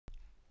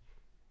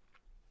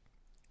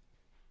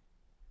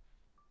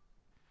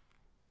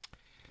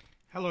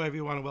Hello,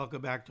 everyone, and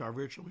welcome back to our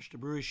virtual Mishnah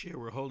Berurah share.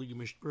 We're holding a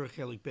Mishnah Berurah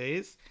Chelik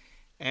Beis,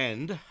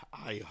 and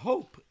I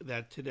hope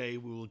that today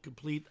we will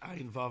complete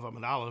Ayin Vav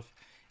Amud Aleph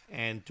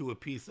and do a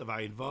piece of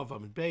Ayin Vav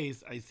Amud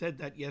Beis. I said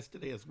that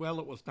yesterday as well.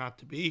 It was not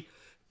to be,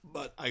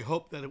 but I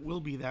hope that it will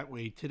be that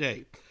way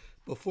today.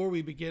 Before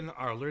we begin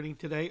our learning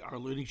today, our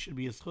learning should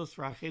be a schus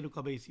for Achenu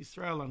Kol Beis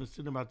Yisrael on the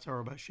seudah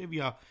HaTorah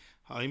B'Shivya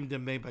Ha'im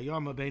Dem Bein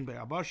Bayama Bein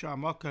Bayabasha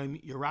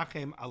Amakim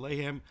Yerachem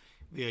Aleihem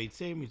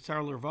V'Yitzei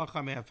Mitzar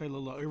L'Rvacha Me'afel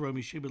La'ira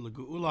Mishiba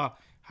L'Geula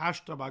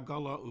Hashta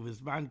B'Gala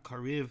U'Vizman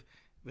Kariv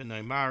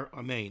V'Naimar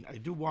Amen. I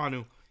do want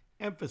to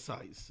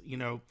emphasize,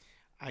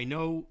 I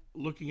know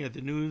looking at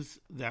the news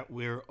that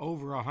we're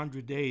over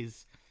 100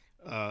 days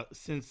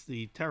since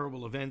the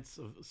terrible events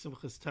of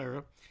Simchas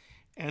Torah.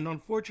 And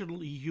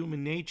unfortunately,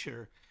 human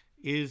nature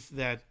is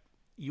that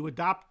you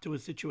adapt to a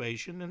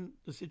situation and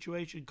the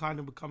situation kind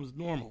of becomes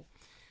normal.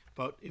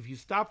 But if you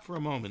stop for a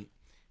moment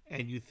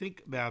and you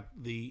think about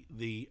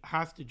the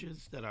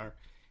hostages that are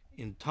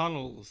in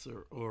tunnels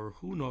or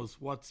who knows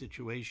what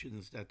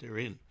situations that they're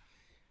in,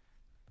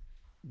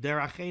 they're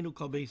Achenu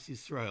Kol Beis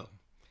Yisrael.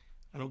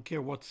 I don't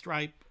care what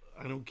stripe,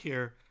 I don't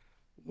care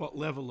what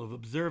level of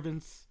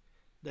observance,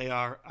 they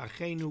are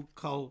Achenu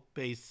Kol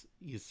Beis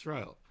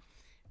Yisrael.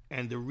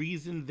 And the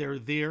reason they're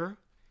there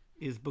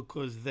is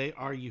because they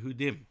are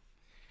Yehudim.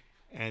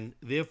 And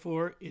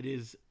therefore, it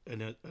is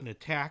an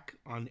attack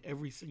on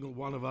every single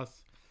one of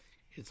us.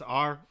 It's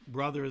our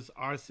brothers,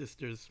 our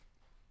sisters.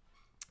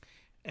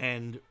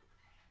 And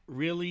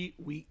really,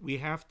 we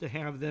have to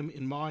have them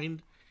in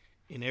mind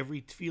in every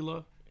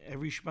tefillah,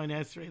 every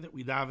Shemoneh Esrei that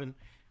we daven,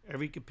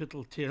 every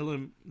kapitel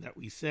Tehillim that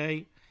we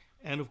say,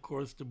 and of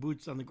course, the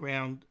boots on the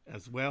ground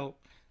as well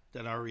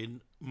that are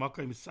in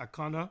Makom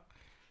Sakana.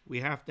 We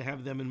have to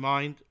have them in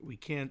mind. We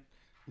can't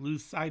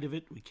lose sight of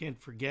it. We can't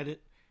forget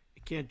it.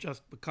 It can't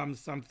just become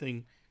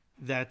something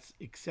that's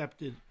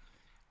accepted.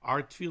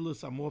 Our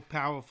tefillos are more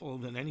powerful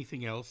than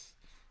anything else.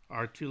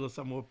 Our tefillos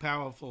are more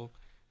powerful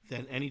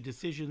than any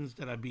decisions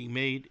that are being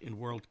made in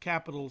world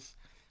capitals.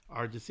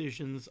 Our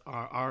tefillos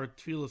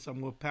are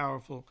more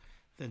powerful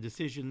than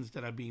decisions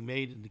that are being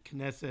made in the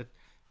Knesset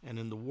and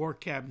in the war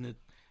cabinet.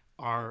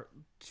 Our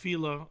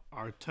tefillah,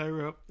 our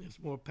Torah, is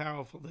more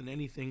powerful than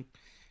anything.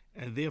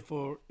 And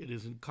therefore, it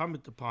is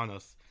incumbent upon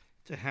us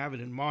to have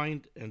it in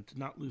mind and to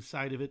not lose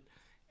sight of it,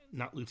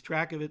 not lose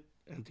track of it,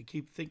 and to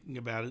keep thinking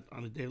about it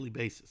on a daily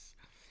basis.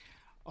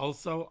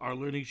 Also, our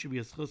learning should be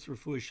a schus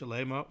refuah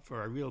shalema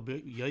for Ariel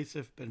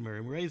Yosef ben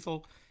Miriam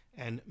Rezel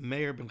and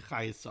Meir ben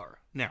Chayesar.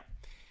 Now,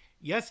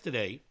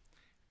 yesterday,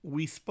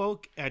 we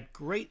spoke at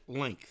great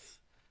length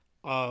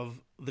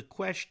of the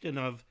question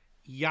of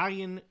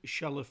yayin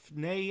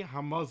shelefnei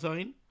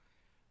hamazon,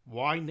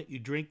 wine that you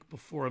drink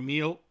before a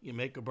meal. You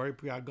make a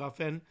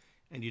berachah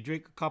and you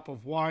drink a cup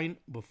of wine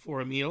before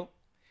a meal.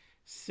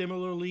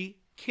 Similarly,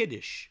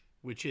 Kiddiush,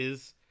 which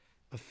is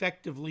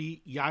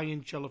effectively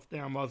yayin shelefnei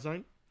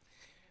hamazon.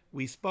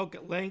 We spoke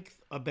at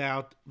length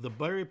about the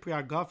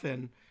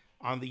berachah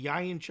on the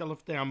yayin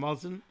shelefnei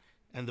hamazon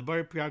and the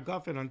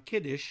berachah on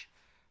Kiddiush,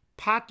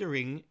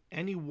 pattering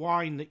any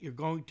wine that you're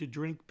going to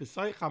drink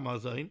b'soich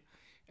hamazon,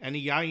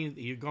 any yayin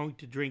that you're going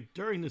to drink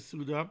during the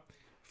seudah,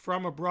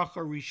 from a bracha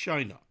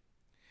Raishona.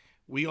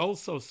 We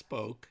also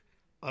spoke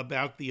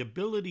about the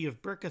ability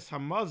of berachas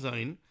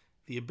hamazon,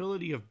 the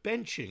ability of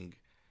benching,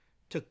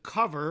 to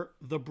cover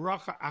the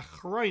bracha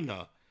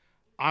achrona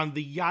on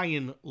the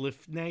yayin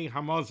lifnei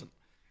hamazon.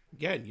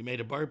 Again, you made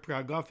a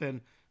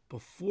berachah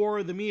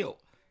before the meal.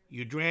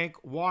 You drank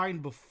wine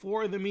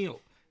before the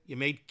meal. You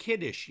made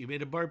Kiddiush. You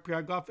made a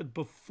berachah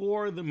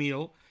before the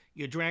meal.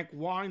 You drank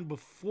wine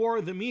before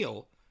the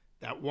meal.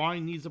 That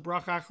wine needs a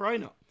bracha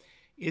achrona.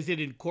 Is it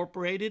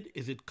incorporated?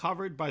 Is it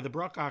covered by the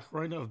bracha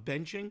achrona of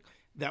benching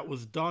that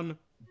was done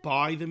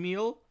by the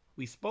meal?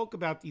 We spoke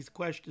about these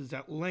questions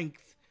at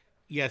length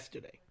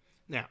yesterday.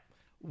 Now,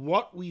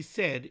 what we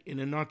said in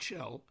a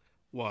nutshell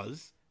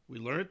was, we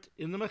learned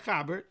in the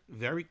Mechaber,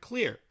 very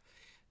clear,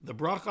 the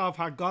bracha of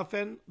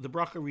Hagafen, the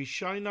bracha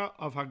Raishona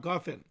of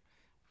Hagafen,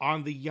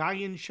 on the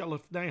yayin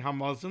shelefnei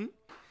hamazon,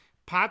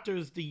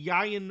 patters the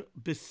yayin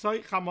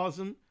b'soich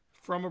hamazon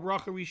from a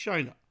bracha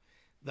Raishona.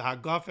 The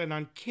Hagafen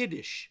on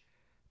Kiddiush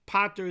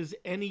patters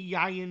any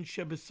yayin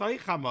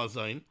sheb'soich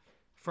hamazon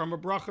from a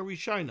bracha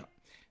Raishona.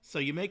 So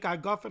you make a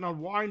hagafen on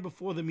wine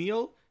before the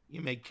meal, you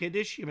make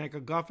Kiddiush, you make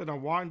a hagafen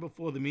on wine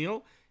before the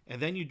meal,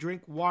 and then you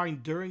drink wine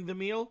during the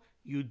meal.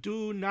 You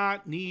do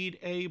not need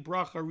a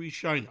bracha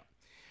Raishona.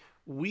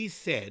 We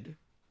said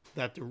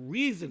that the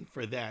reason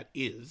for that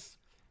is,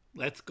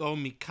 let's go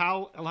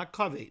mikal el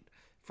hakaved,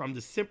 from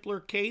the simpler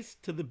case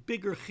to the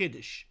bigger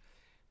Kiddiush.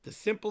 The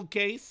simple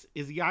case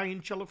is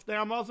yayin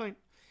shelefnei hamazon.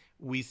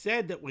 We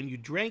said that when you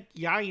drank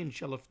yayin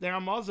shelefnei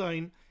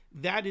hamazon,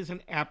 that is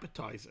an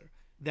appetizer.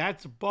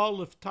 That's bal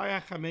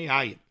leftayach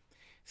hame'ayim.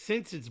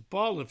 Since it's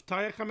bal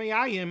leftayach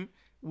hame'ayim,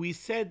 we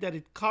said that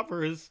it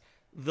covers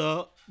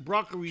the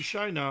bracha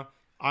Raishona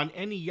on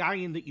any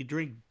yayin that you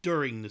drink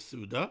during the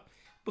seudah,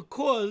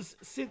 because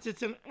since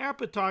it's an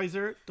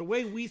appetizer, the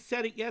way we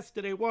said it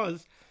yesterday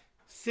was,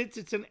 since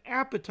it's an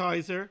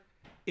appetizer,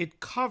 it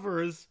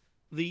covers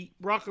the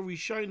bracha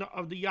Rishona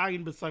of the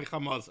yayin b'sayich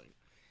hamazon.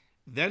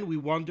 Then we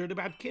wondered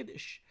about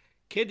Kiddiush.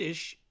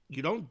 Kiddiush,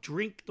 you don't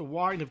drink the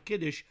wine of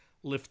Kiddiush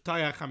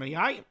liftayach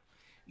hamayayim.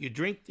 You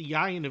drink the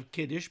yayin of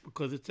Kiddiush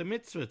because it's a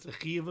mitzvah, it's a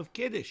chiyuv of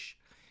Kiddiush.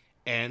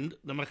 And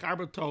the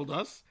Mechaber told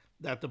us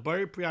that the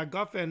Bari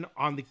Priyagofen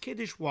on the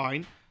Kiddiush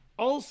wine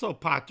also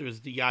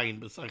patters the yayin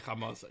b'sayich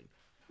hamazon.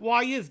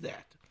 Why is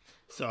that?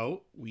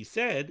 So we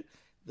said,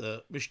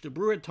 the Mishnah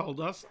Berurah told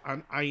us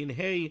on Ayin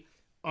Hey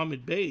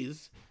Amid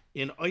Beis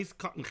in Ois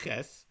Katan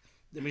Ches,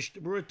 the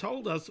Mishnah Berurah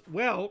told us,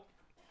 well,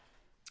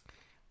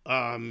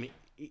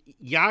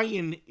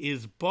 yayin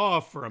is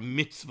ba for a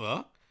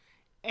mitzvah,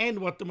 and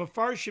what the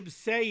Mefarshim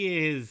say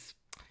is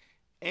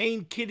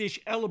ein Kiddiush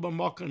ela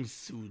b'makom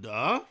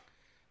seudah.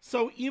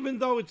 So even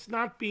though it's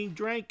not being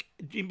drunk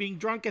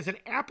as an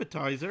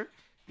appetizer,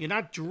 you're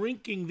not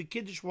drinking the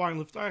Kiddiush wine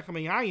l'ftayach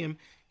hamayayim,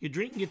 you're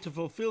drinking it to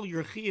fulfill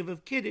your chiyuv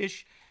of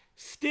Kiddiush.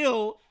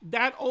 Still,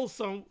 that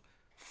also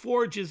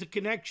forges a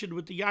connection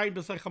with the yayin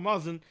b'sayich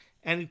hamazon,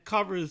 and it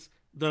covers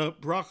the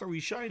bracha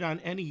rishona on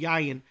any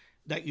yayin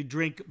that you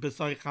drink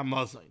b'sayich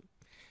hamazon.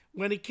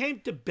 When it came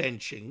to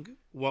benching,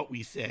 what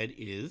we said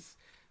is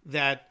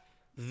that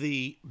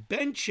the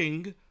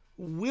benching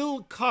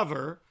will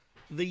cover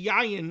the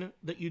yayin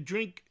that you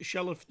drink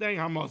shelefnei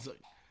hamazon.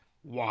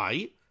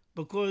 Why?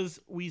 Because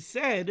we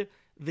said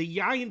the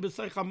yayin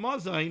b'sayich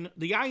hamazon,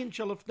 the yayin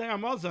shelefnei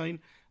hamazon,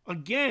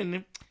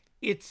 again,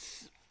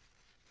 it's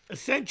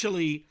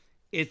essentially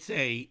it's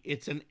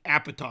an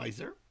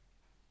appetizer.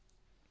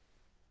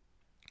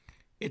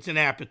 It's an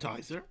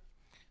appetizer.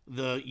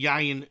 The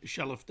yayin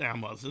shelefnei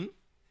hamazon.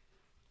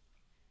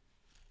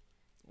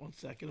 1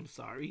 second, I'm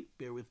sorry.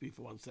 Bear with me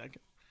for 1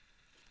 second.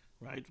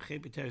 Right?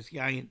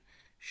 Yayin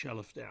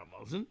shelefnei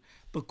hamazon.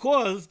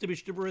 Because the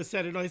Mishnah Berurah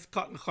said in Ois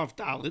Katan Chav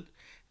Dalet,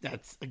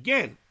 that's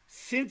again,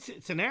 since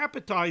it's an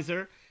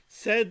appetizer,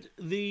 said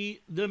the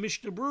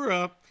Mishnah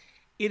Berurah,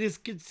 it is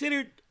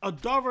considered a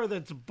davar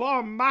that's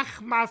ba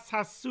machmas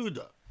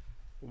haseudah.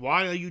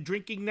 Why are you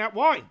drinking that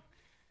wine?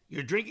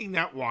 You're drinking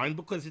that wine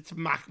because it's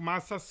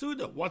machmas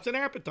haseudah. What's an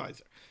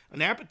appetizer?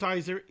 An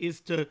appetizer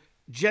is to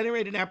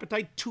generate an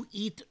appetite to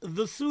eat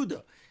the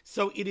seudah.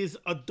 So it is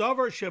a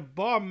davar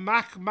sheba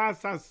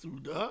machmas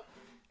haseudah,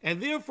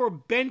 and therefore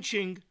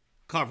benching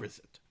covers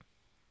it.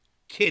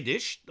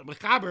 Kiddiush, the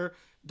Mechaber,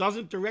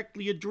 doesn't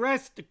directly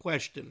address the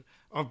question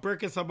of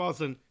berachas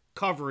hamazon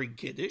covering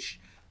Kiddiush,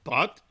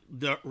 but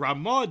the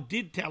Ramah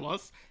did tell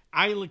us,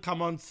 Ayin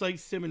Kamon Say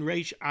Siman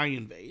Reish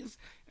Ayin Vez,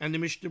 and the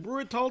Mishnah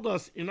Berurah told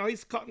us in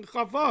Ois Katan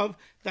Chavav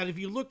that if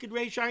you look at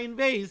Reish Ayin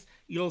Vez,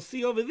 you'll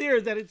see over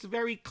there that it's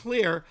very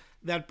clear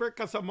that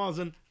berachas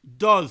hamazon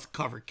does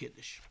cover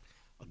Kiddiush.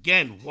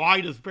 Again,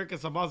 why does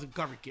berachas hamazon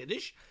cover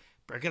Kiddiush?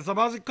 Berachas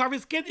hamazon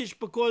covers Kiddiush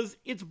because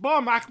it's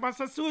ba machmas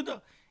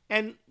haseudah,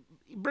 and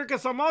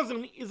berachas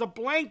hamazon is a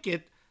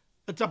blanket.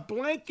 It's a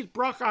blanket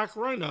bracha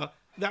achrona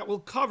that will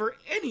cover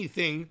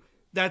anything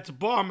that's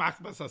ba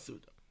machmas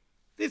haseudah.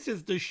 This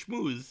is the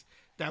shmooze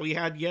that we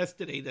had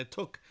yesterday that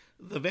took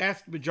the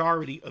vast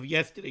majority of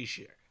yesterday's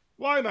share.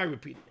 Why am I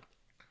repeating it?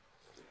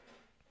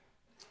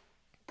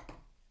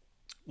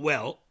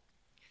 Well,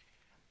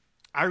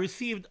 I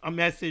received a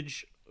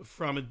message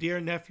from a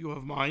dear nephew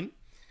of mine,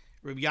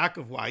 Rabbi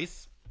Yaakov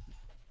Weiss,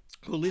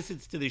 who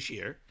listens to this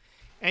year,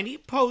 and he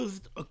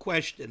posed a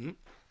question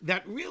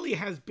that really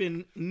has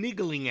been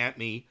niggling at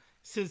me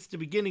since the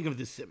beginning of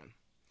the Siman.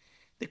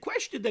 The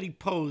question that he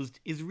posed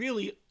is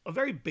really a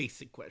very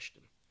basic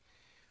question.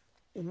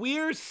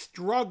 We're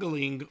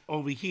struggling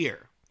over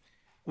here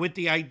with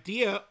the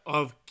idea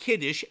of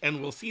Kiddiush, and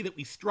we'll see that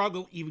we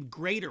struggle even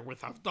greater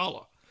with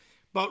Havdalah,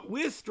 but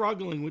we're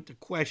struggling with the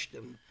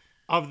question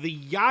of the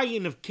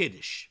yayin of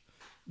Kiddiush.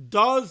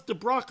 Does the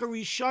bracha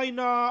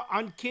Rishona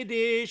on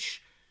Kiddiush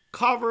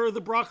cover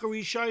the bracha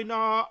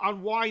Rishona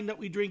on wine that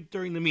we drink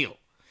during the meal?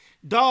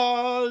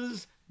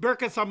 Does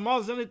berachas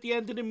hamazon at the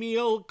end of the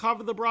meal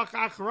cover the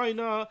bracha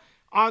achrona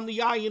on the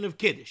yayin of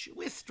Kiddiush?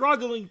 We're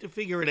struggling to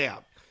figure it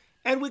out.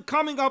 And we're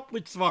coming up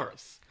with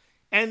svaras.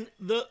 And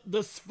the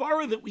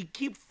svara that we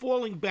keep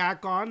falling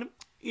back on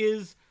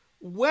is,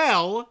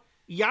 well,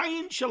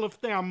 yayin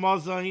shelefnei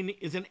hamazon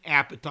is an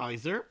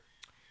appetizer.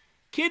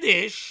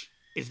 Kiddiush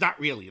is not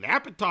really an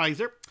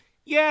appetizer.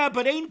 Yeah,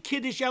 but ain't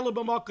Kiddiush ela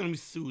b'makom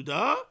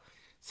seudah?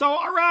 So,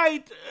 all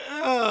right,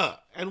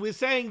 and we're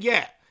saying,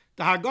 yeah,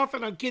 the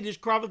hagafen on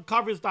Kiddiush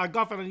covers the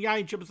hagafen on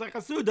yayin sheb'sayich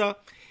haseudah,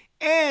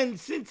 and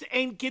since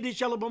ain't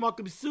Kiddiush ela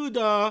b'makom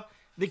seudah,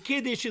 the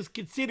Kiddiush is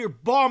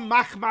considered ba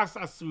machmas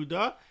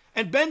haseudah,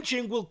 and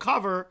benching will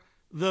cover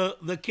the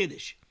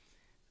Kiddiush.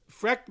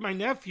 Frecht, my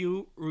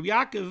nephew, Rabbi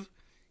Yaakov,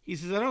 he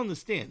says, I don't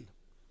understand.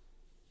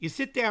 You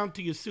sit down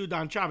to your seudah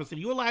on Shabbos, and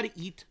you're allowed to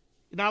eat.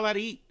 You're not allowed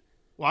to eat.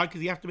 Why?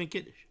 Because you have to make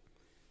Kiddiush.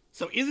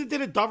 So isn't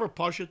it a davar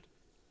pashut?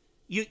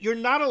 You're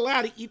not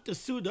allowed to eat the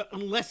seudah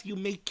unless you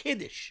make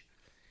Kiddiush.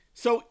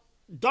 So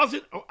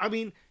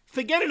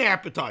forget an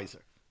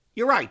appetizer.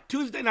 You're right.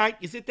 Tuesday night,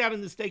 you sit down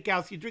in the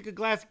steakhouse, you drink a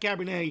glass of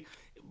Cabernet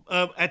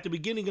at the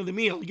beginning of the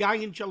meal.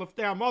 Yayin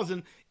shelefnei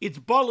hamazon, it's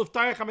bol of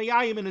tayach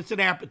hamayayim, and it's an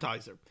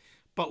appetizer.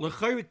 But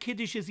l'chayra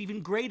Kiddiush is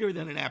even greater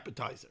than an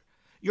appetizer.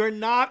 You're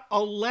not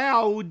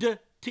allowed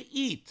to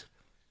eat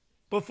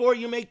before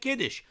you make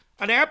Kiddiush.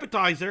 An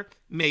appetizer,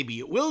 maybe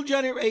it will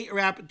generate your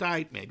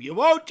appetite, maybe it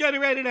won't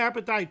generate an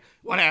appetite.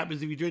 What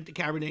happens if you drink the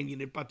Cabernet and you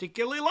didn't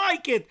particularly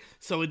like it,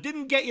 so it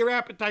didn't get your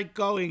appetite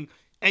going,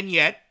 and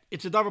yet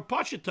it's a davar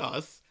pasha to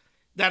us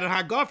that a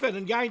hagafen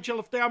and yain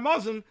shelefnei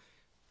hamazon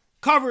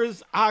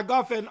covers a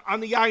hagafen on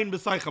the yain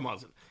b'saycha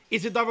hamazon.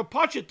 It's a davar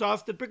pasha to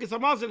us that berachas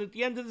hamazon at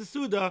the end of the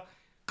seudah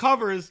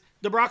covers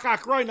the berachah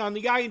achroina on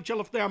the yain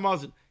shelefnei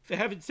hamazon. For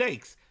heaven's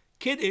sakes,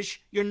 Kiddiush,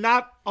 you're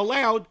not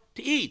allowed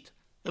to eat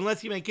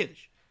unless you make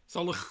Kiddiush.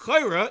 So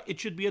l'chayra, it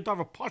should be a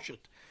davar pashut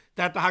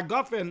that the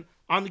hagafen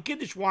on the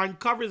Kiddiush wine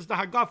covers the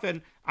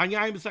hagafen on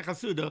yain b'saycha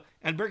seudah,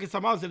 and berachas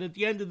hamazon at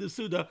the end of the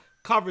seudah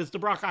covers the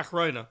berachah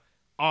achroina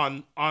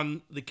on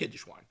the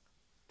Kiddiush wine.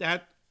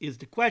 That is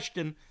the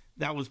question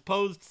that was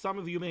posed. Some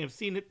of you may have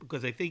seen it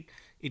because I think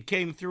it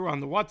came through on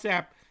the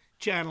WhatsApp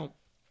channel.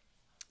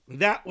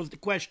 That was the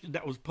question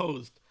that was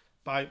posed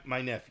by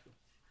my nephew.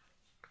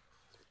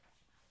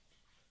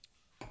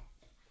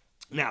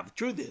 Now, the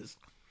truth is,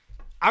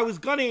 I was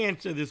going to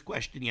answer this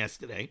question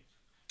yesterday,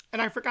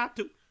 and I forgot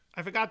to.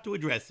 I forgot to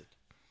address it.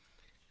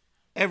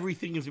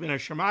 Everything is min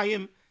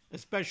hashamayim,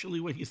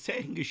 especially when you're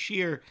saying a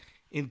shir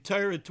in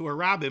Torah to a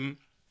rabbim.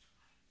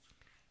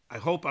 I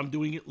hope I'm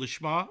doing it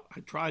lishma.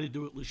 I try to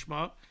do it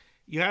lishma.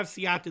 You have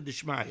siyata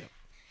d'shmaya.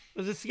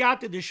 There's a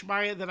siyata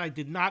d'shmaya that I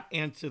did not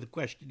answer the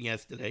question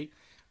yesterday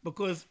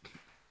because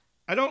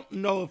I don't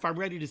know if I'm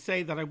ready to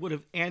say that I would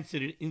have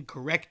answered it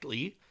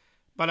incorrectly,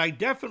 but I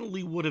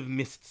definitely would have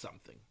missed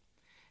something.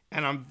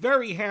 And I'm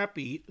very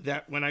happy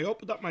that when I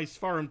opened up my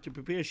Sfarim to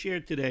prepare share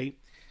today,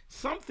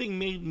 something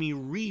made me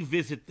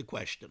revisit the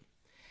question.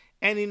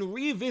 And in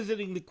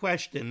revisiting the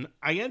question,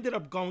 I ended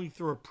up going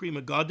through a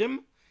Prima Gadim,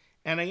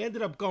 and I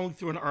ended up going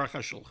through an Aruch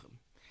HaShulchan.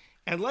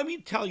 And let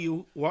me tell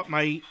you what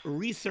my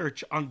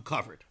research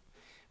uncovered.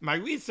 My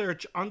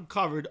research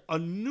uncovered a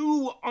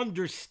new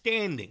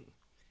understanding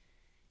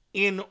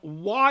in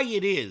why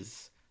it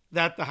is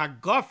that the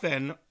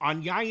hagafen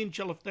on yayin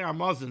shelefnei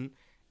hamazon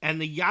and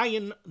the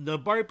yayin, the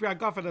bari pri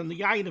hagafen and the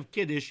yayin of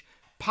Kiddiush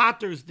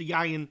patters the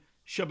yayin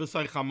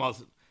shebasaycha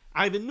hamazon.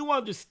 I have a new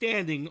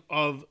understanding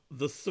of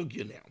the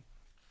sugya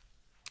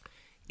now.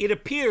 It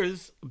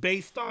appears,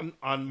 based on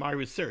my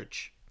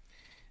research,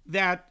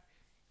 that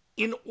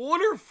in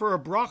order for a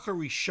bracha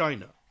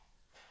Rishona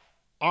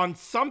on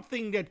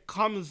something that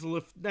comes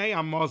lifnei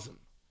hamazon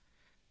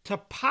to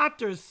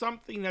patter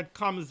something that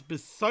comes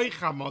b'saycha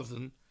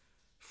hamazon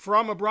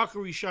from a bracha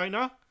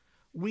Rishona,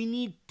 we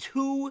need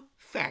two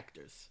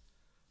factors.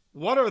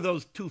 What are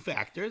those two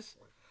factors?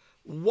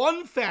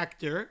 One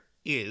factor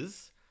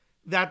is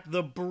that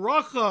the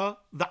bracha,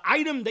 the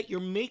item that you're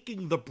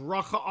making the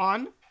bracha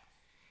on,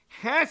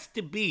 has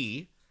to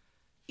be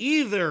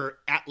either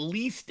at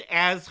least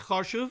as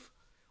chashuv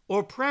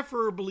or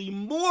preferably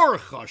more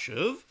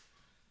chashuv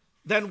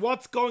than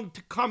what's going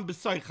to come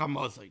b'saycha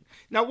hamazon.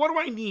 Now, what do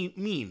I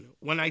mean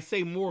when I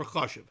say more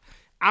chashuv?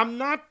 I'm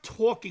not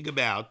talking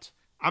about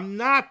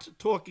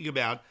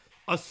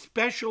a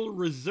special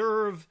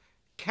reserve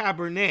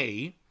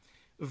Cabernet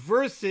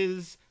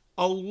versus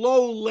a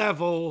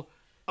low-level,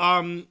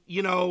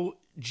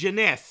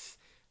 Jeunesse,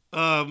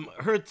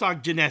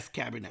 Herzog Jeunesse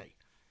Cabernet.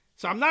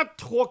 So I'm not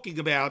talking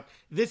about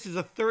this is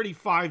a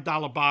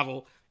 $35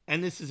 bottle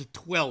and this is a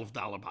 $12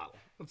 bottle.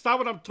 That's not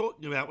what I'm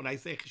talking about when I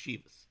say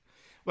cheshivas.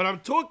 What I'm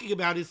talking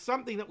about is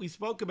something that we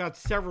spoke about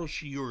several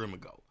shiurim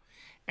ago.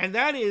 And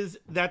that is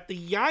that the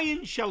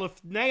yayin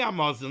shelefnei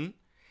hamazon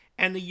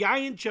and the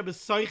yayin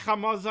shebasaycha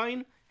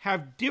hamazon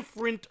have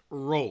different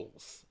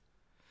roles.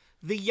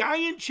 The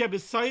yayin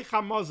shebasaycha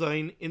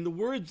hamazon, in the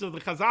words of the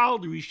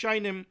Chazal, the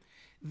Rishonim,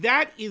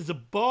 that is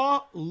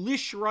ba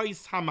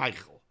lishrois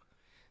hamaychel.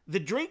 The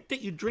drink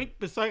that you drink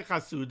b'saycha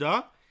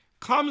seudah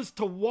comes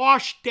to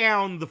wash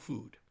down the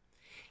food.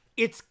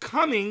 It's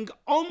coming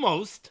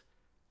almost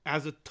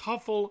as a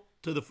tuffle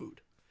to the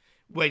food.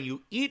 When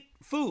you eat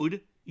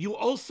food, you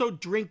also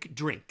drink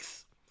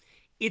drinks.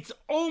 It's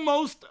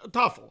almost a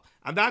tuffle.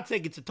 I'm not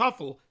saying it's a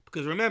tuffle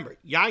because remember,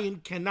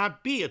 yayin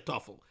cannot be a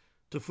tuffle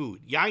to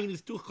food. Yayin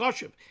is too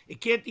chashuv.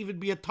 It can't even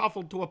be a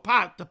tuffle to a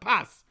pot to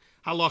pass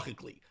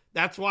halachically.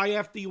 That's why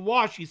after you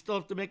wash, you still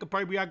have to make a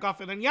parbi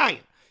hagafen and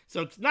yayin.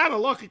 So it's not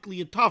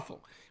halachically a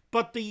tuffle.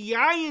 But the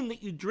yayin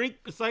that you drink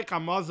b'saycha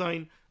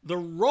hamazon, the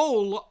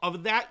role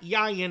of that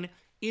yayin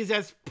is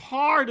as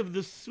part of the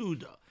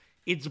seudah.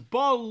 It's ba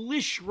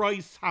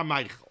lishrois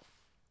hamaychel.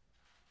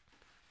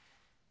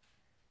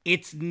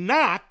 It's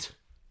not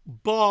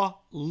ba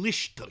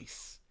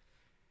lishtois.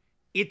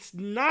 It's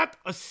not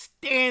a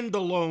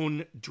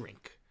standalone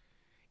drink.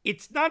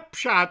 It's not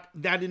pshat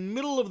that in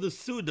middle of the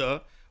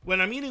seudah,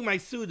 when I'm eating my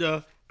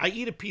seudah, I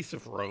eat a piece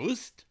of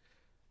roast,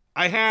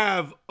 I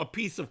have a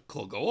piece of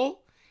kugel,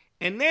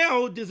 and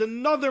now there's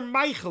another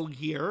meichel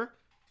here.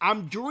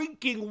 I'm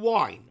drinking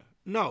wine.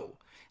 No,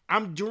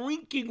 I'm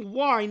drinking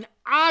wine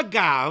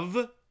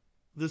agav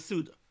the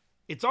seudah.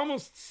 It's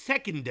almost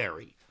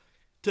secondary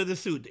to the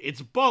seudah.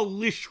 It's ba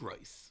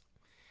lishrois.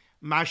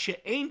 Masha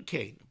ein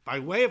kain, by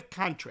way of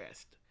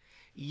contrast,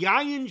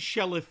 yayin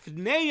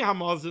shelefnei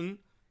hamazon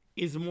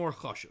is more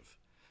chashuv,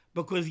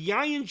 because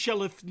yayin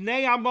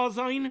shelefnei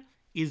hamazon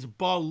is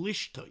bal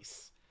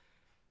lishtos.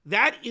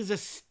 That is a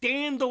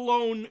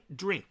standalone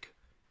drink,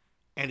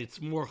 and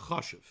it's more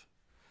chashuv.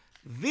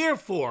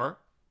 Therefore,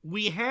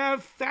 we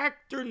have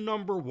factor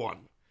number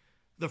one.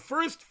 The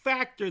first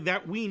factor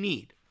that we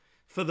need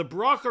for the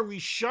bracha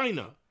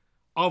rishona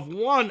of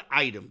one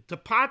item to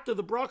pater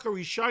the bracha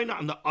rishona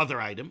on the other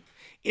item,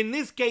 in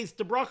this case,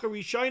 the bracha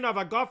rishona of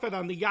agafet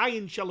on the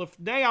yayin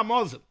shelefnei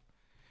hamazon,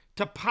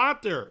 to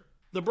pater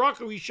the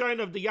bracha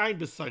rishona of the yayin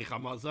b'soich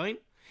hamazon,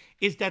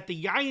 is that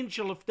the yayin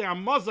shelefnei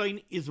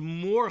hamazon is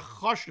more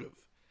chashuv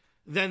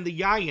than the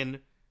yayin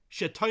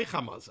shetoich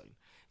hamazon.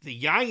 The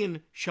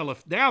yayin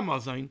shelefnei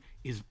hamazon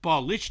is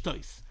bal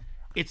lishtos.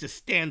 It's a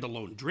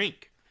standalone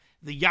drink.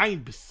 The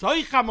yayin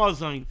b'soich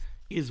hamazon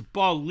is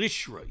bal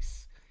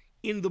lishros.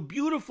 In the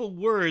beautiful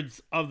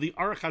words of the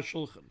Aruch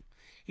HaShulchan,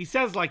 he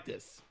says like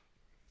this: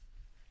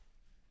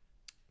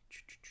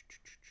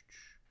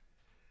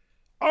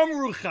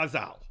 Amru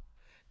Chazal,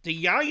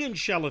 the yayin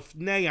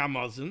shelefnei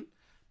hamazon,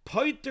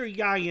 poiter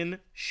yayin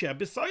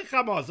sheb'soich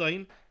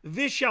hamazon,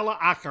 v'shela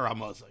achar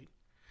hamazon.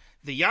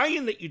 The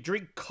yayin that you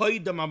drink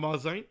koydem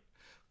hamazon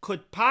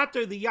could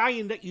pater the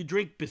yayin that you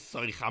drink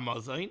b'soich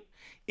hamazon.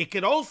 It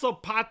could also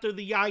pater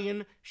the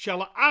yayin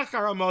shela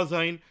achar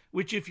hamazon,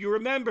 which, if you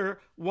remember,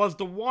 was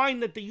the wine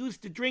that they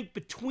used to drink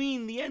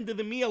between the end of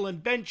the meal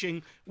and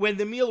benching when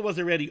the meal was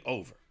already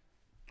over.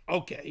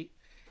 Okay.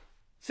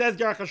 Says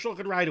Aruch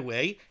HaShulchan right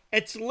away,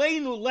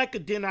 Etzleinu leka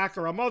din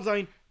achar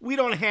hamazon. We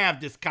don't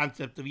have this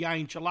concept of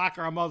yayin shel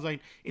achar hamazon.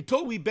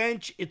 Until we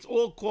bench, it's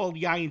all called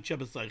yayin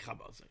sheb'soich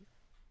hamazon.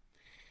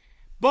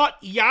 But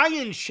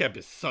yayin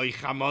sheb'soich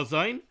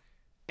hamazon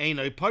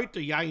einoi pater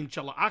yayin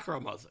shel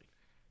achar hamazon.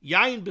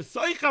 Yayin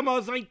b'soich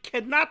hamazon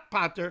cannot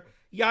pater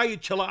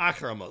yayin shel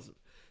achar hamazon.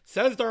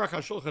 Says the Aruch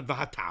HaShulchan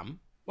v'hatam.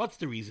 What's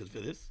the reason for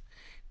this?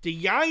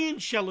 The yayin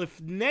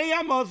shelefnei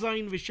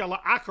hamazon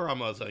v'shel achar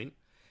hamazon,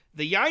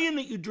 the yayin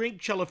that you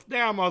drink shelefnei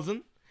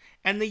hamazon,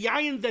 and the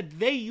yayin that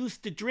they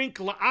used to drink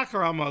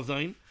la'achar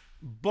hamazon,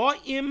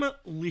 ba'im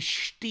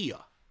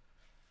lishtia.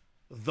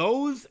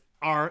 Those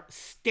are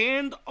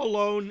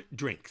stand-alone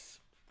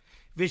drinks.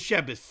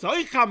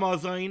 V'sheb'soich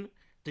hamazon,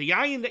 the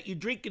yayin that you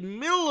drink in the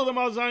middle of the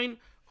mazon,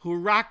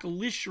 hurak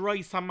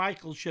lishrois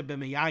hamaychel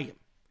shebemeyayim,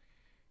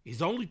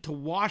 is only to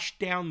wash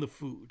down the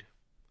food.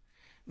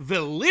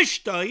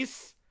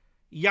 V'lishtos,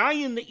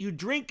 yayin that you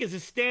drink as a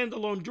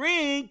standalone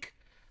drink,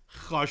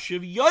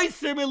 chashuv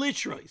yoser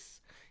melishrois,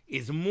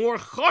 is more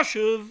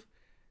chashuv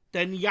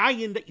than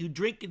yayin that you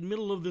drink in the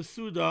middle of the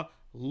seudah,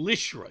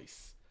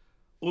 lishrois.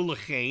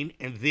 Ulechein,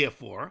 and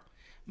therefore,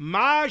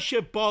 ma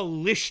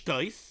shebal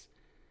lishtos,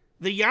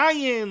 the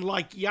yayin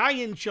like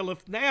yayin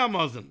shelefnei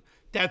hamazon,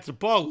 that's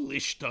bal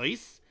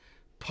lishtos,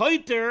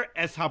 poiter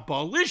as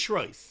habal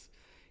lishrois.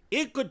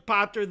 It could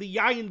pater the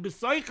yayin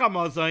b'soich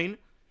hamazon,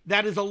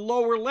 that is a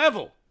lower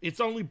level. It's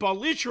only bal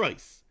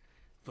lishrois.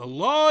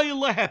 V'loi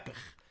lehepech,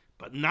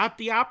 but not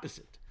the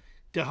opposite.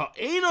 Deha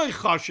einoi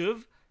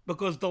chashuv,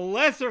 because the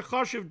lesser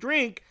chashuv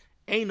drink,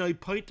 einoi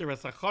poiter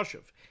as a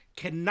chashuv,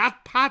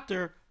 cannot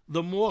pater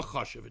the more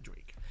chashuv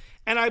drink.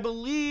 And I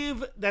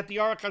believe that the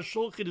Aruch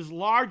HaShulchan is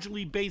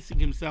largely basing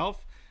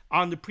himself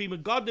on the Pri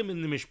Megadim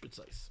in the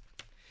Mishpatzos.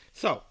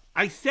 So,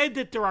 I said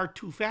that there are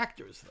two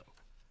factors, though.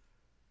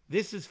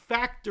 This is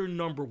factor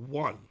number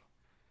one.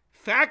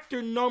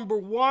 Factor number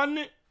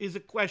one is a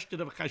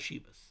question of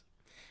chashivas.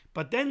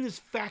 But then there's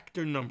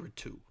factor number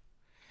two.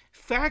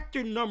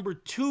 Factor number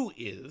two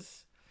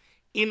is,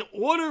 in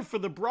order for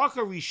the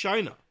bracha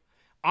rishona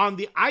on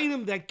the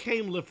item that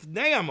came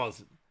lifnei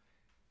hamazon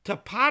to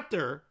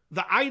pater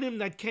the item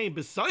that came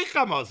b'soich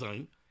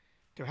hamazon,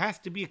 there has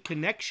to be a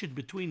connection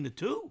between the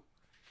two.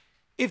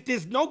 If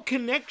there's no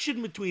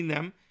connection between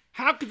them,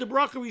 how could the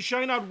bracha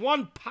rishona on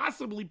one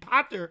possibly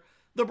pater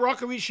the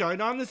bracha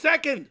rishona on the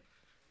second?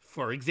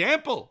 For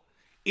example,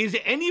 is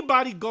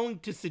anybody going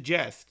to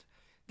suggest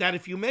that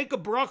if you make a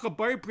bracha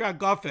bar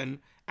priagafen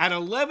at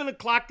 11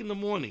 o'clock in the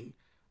morning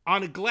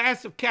on a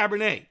glass of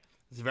Cabernet,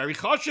 it's very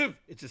chashuv,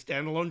 it's a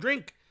standalone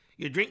drink.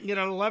 You're drinking it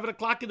at 11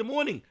 o'clock in the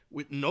morning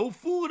with no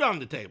food on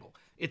the table.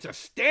 It's a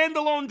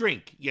standalone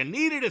drink. You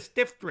needed a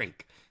stiff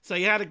drink, so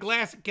you had a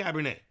glass of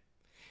Cabernet.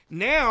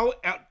 Now,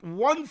 at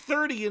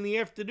 1:30 in the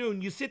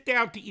afternoon, you sit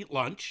down to eat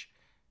lunch,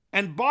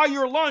 and by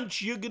your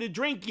lunch, you're going to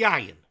drink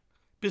yayin,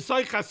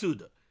 b'soich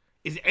seudah.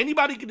 Is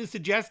anybody going to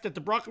suggest that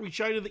the bracha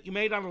rishona that you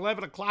made on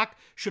 11 o'clock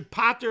should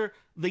pater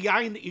the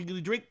yayin that you're going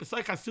to drink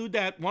b'soich seudah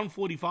at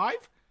 1:45?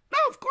 No,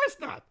 of course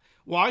not.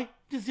 Why?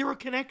 There's zero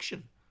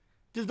connection.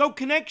 There's no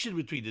connection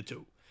between the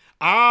two.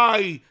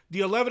 The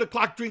 11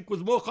 o'clock drink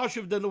was more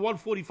chashuv than the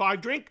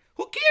 1:45 drink.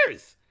 Who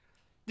cares?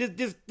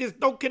 There's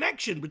no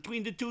connection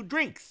between the two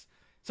drinks.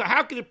 So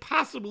how could it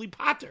possibly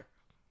pater?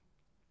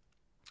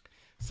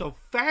 So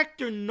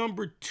factor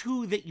number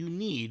two that you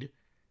need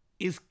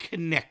is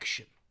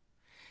connection.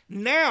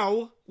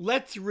 Now,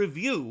 let's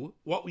review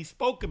what we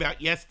spoke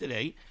about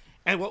yesterday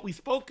and what we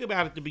spoke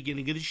about at the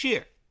beginning of the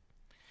shir.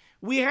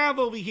 We have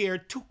over here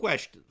two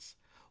questions.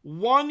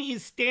 One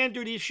is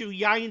standard issue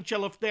Yayin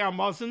Shelefnei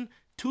HaMazon.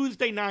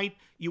 Tuesday night,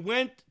 you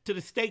went to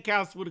the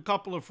steakhouse with a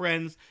couple of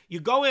friends. You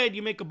go ahead,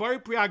 you make a Bar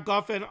Priya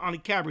Gofen on a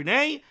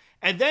Cabernet,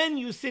 and then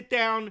you sit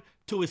down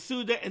to a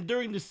seudah, and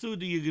during the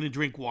seudah, you're going to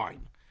drink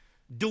wine.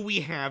 Do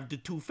we have the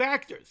two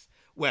factors?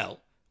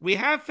 Well, we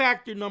have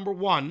factor number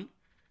one,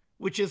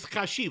 which is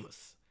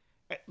chashivas.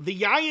 The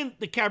yayin,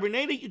 the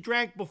Cabernet that you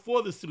drank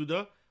before the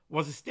seudah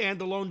was a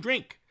standalone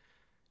drink.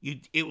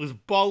 It was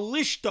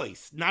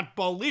balishtois, not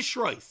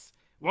balishrois.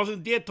 It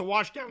wasn't there to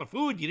wash down the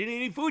food. You didn't eat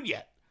any food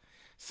yet.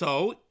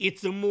 So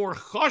it's a more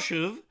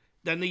chashuv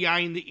than the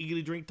yayin that you're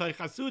going to drink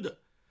teicha seudah.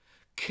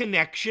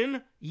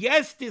 Connection?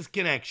 Yes, there's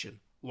connection.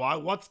 Why?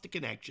 What's the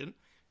connection?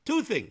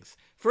 Two things.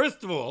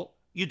 First of all,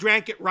 you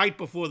drank it right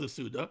before the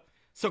seudah,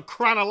 so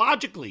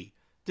chronologically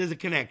there's a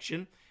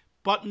connection.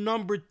 But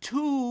number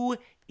two,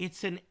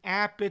 it's an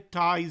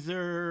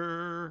appetizer.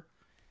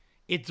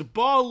 It's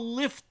bal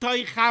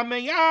liftay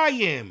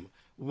chameyayim.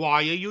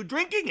 Why are you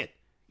drinking it?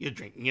 You're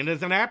drinking it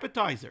as an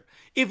appetizer.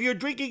 If you're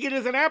drinking it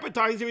as an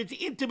appetizer, it's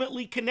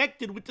intimately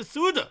connected with the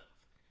seudah.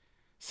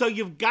 So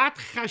you've got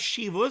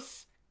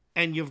chashivus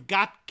and you've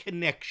got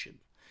connection.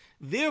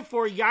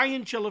 Therefore,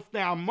 yayin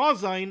shelefnei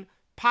hamazon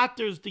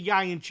paters the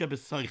yayin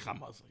shebesoich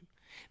hamazon.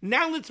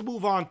 Now let's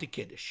move on to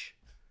Kiddiush.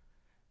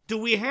 Do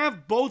we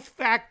have both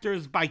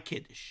factors by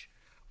Kiddiush?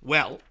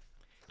 Well,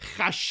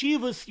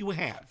 chashivus you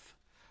have.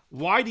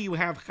 Why do you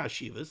have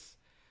chashivus?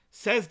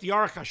 Says the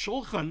Aruch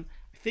HaShulchan,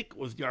 I think it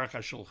was the Aruch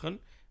HaShulchan,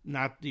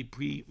 not the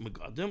Pri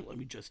Megadim. Let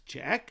me just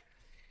check.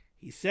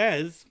 He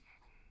says,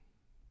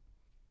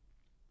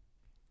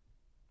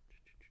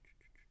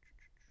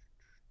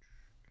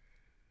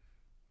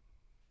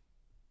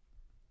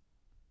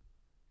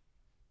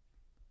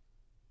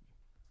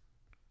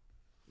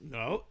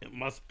 no, it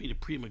must be the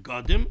Pri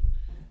Megadim.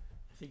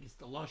 I think it's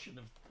the Lashon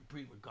of the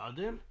Pri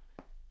Megadim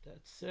that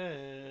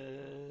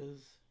says,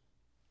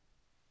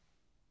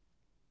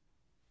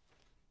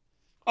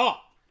 oh,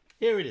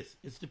 here it is.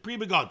 It's the Pri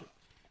Megadim.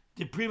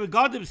 The Pri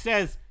Megadim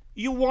says,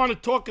 you want to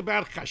talk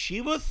about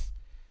chashivus?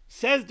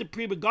 Says the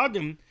Pri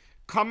Megadim,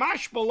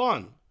 kamash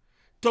balon,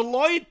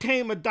 deloy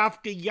tema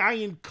dafka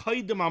yayin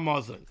kaidem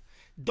hamazon.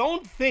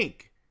 Don't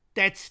think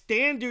that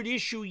standard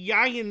issue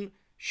yayin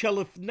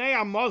shelefnei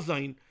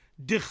hamazon,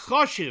 the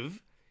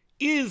chashiv,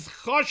 is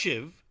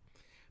chashiv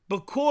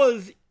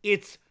because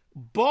it's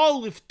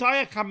bal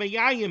liftayach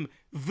hamayayim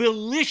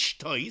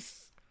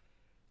velishtois.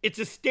 It's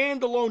a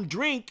standalone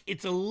drink.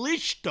 It's a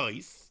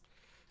lishtois.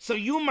 So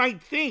you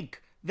might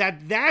think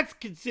that that's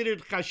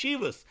considered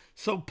chashivas.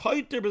 So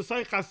poiter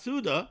b'say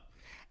chasuda,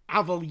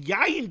 aval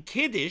yayin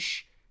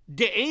Kiddiush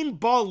de'ein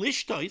bal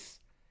lishtois.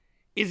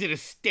 Is it a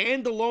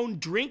standalone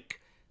drink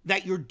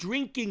that you're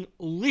drinking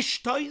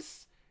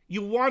lishtois?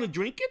 You want to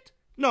drink it?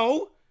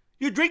 No.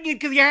 You're drinking it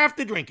because you have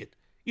to drink it.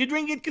 You're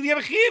drinking it because you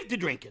have a chiyuv to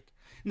drink it.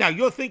 Now,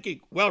 you're thinking,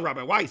 well,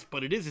 Rabbi Weiss,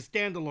 but it is a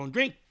standalone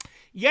drink.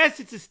 Yes,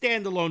 it's a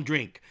standalone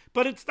drink,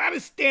 but it's not a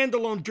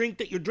standalone drink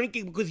that you're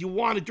drinking because you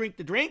want to drink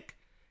the drink.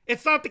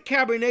 It's not the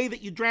Cabernet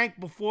that you drank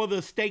before the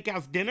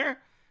steakhouse dinner.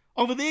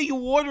 Over there, you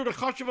ordered a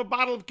chashuv, a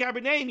bottle of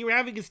Cabernet, and you're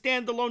having a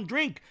standalone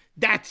drink.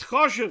 That's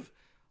chashuv.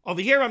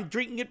 Over here, I'm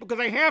drinking it because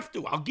I have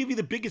to. I'll give you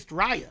the biggest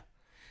raya.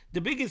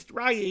 The biggest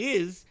raya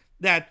is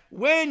that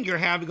when you're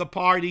having a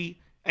party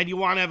and you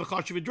want to have a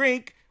chashuv a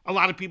drink, a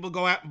lot of people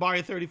go out and buy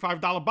a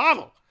 $35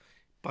 bottle.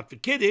 But for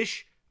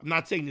Kiddiush, I'm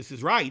not saying this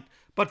is right,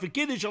 but for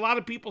Kiddiush, a lot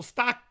of people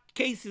stock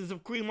cases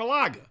of cream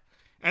malaga,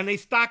 and they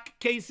stock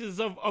cases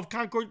of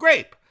Concord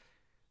grape.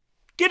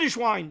 Kiddiush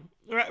wine,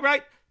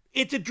 right?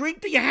 It's a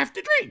drink that you have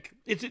to drink.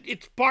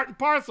 It's part and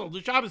parcel,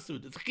 the Shabbos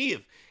seudah, it's a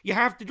chiyuv. You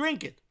have to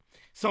drink it.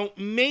 So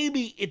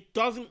maybe it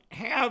doesn't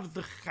have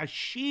the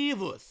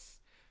chashivus.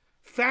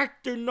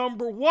 Factor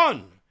number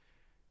one,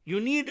 you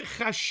need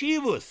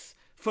chashivus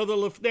for the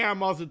lifnei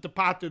hamazon to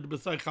pater the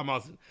b'soich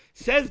hamazon.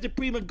 Says the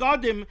Pri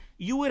Megadim,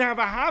 you would have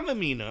a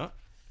havamina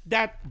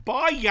that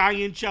by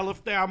yayin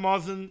shelefnei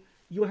hamazon,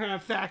 you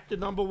have factor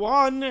number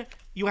one,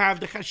 you have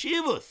the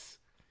chashivus.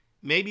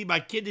 Maybe by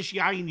Kiddiush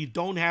yayin you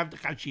don't have the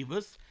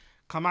chashivus.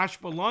 Kamash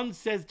Balon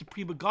says to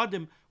Pri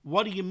Megadim,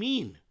 what do you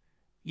mean?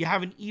 You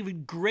have an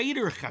even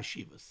greater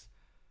chashivus.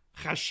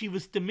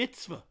 Chashivus de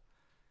mitzvah.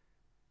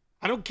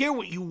 I don't care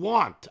what you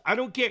want. I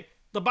don't care.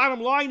 The bottom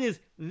line is,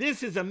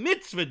 this is a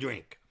mitzvah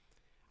drink.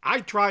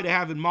 I try to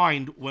have in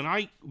mind when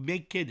I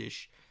make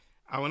Kiddiush,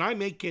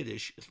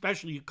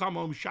 especially you come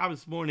home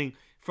Shabbos morning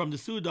from the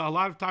seudah, a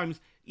lot of times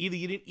either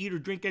you didn't eat or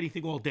drink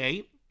anything all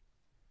day,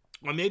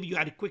 or maybe you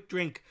had a quick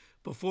drink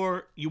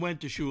before you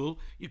went to shul.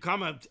 You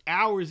come up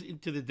hours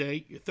into the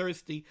day, you're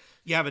thirsty,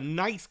 you have a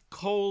nice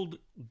cold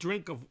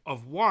drink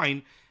of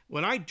wine.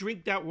 When I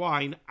drink that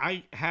wine,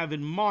 I have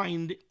in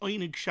mind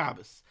Einig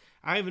Shabbos.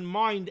 I have in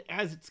mind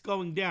as it's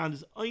going down,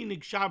 this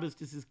Einig Shabbos,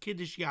 this is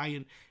Kiddiush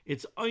Yayin,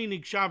 it's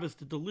Einig Shabbos,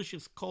 the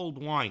delicious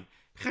cold wine.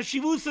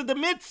 Chashivus of the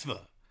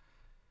mitzvah.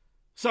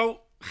 So,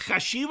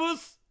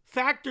 chashivus,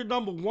 factor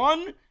number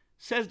one,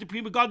 says the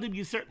Pri Megadim,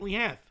 you certainly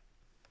have.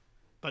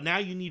 But now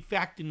you need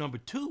factor number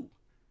two.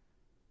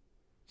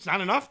 It's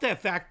not enough to have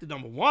factor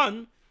number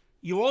one.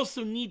 You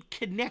also need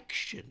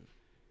connection.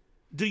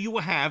 Do you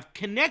have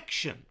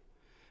connection?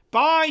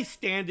 By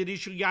standard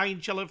issue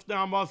yayin shelefnei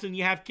hamazon,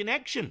 you have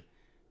connection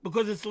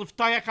because it's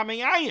liftayach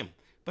hamayayim.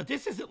 But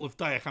this isn't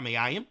liftayach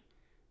hamayayim.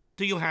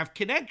 Do you have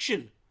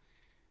connection?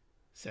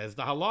 Says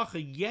the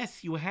halacha,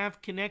 yes, you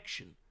have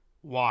connection.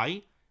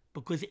 Why?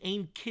 Because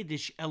ein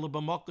kiddush ela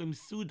b'makom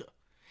seudah.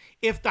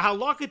 If the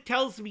halacha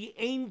tells me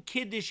ein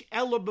kiddush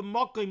ela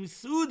b'makom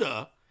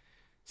seudah,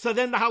 so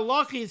then the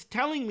halacha is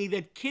telling me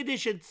that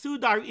kiddush and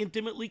seudah are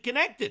intimately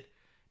connected.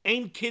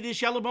 Ein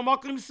kiddush ela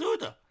b'makom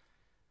seudah.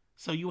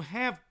 So you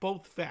have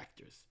both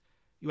factors.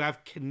 You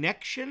have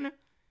connection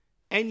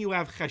and you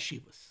have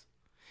chashivas.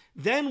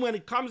 Then when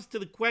it comes to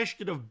the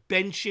question of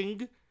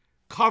benching,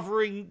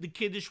 covering the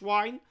kiddush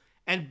wine,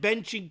 and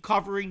benching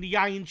covering the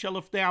yayin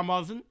shelefnei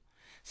hamazon.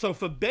 So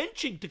for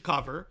benching to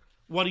cover,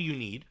 what do you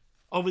need?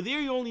 Over there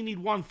you only need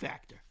one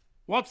factor.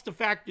 What's the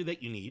factor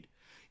that you need?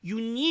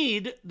 You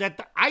need that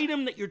the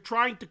item that you're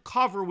trying to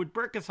cover with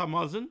berachas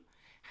hamazon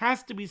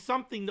has to be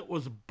something that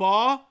was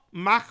ba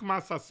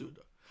machmas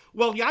seudah.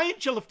 Well, yayin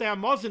shelefnei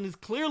hamazon is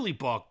clearly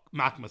ba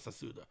machmas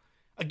seudah.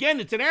 Again,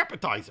 it's an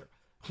appetizer.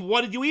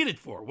 What did you eat it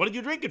for? What did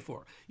you drink it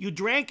for? You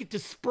drank it to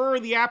spur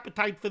the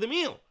appetite for the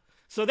meal.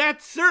 So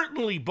that's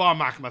certainly ba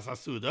machmas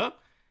seudah,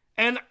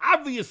 and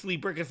obviously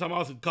berachas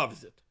hamazon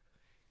covers it.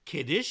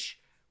 Kiddush,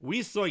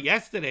 we saw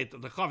yesterday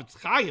that the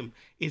Chavetz Chaim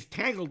is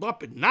tangled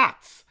up in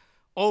knots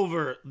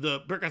over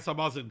the berachas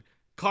hamazon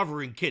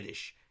covering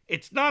Kiddush.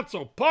 It's not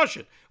so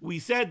pashut. We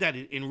said that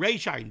in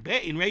Reish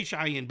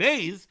Ayin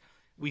Beis,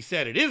 we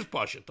said it is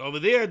pashut. Over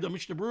there, the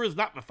Mishnah Berurah is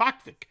not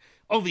mefakfik.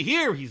 Over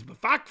here, he's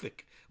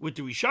mefakfik with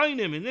the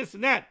Rishonim and this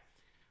and that.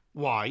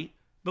 Why?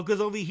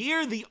 Because over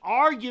here, the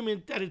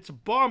argument that it's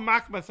ba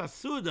machmas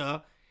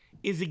seudah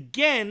is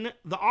again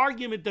the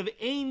argument of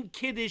ein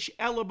kiddush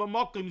ela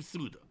b'makom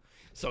seudah.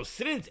 So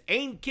since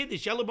ein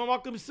kiddush ela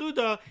b'makom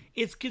seudah,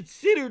 it's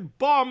considered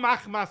ba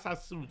machmas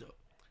seudah.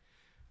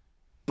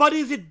 But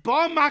is it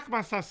ba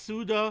machmas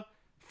seudah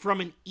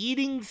from an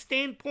eating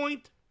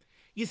standpoint?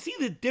 You see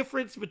the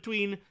difference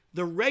between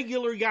the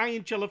regular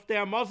yayin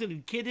shelefnei hamazon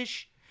and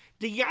kiddush?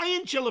 The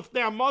yayin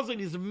shelefnei hamazon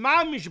is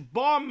mamish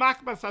ba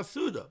machmas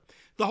seudah.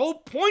 The whole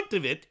point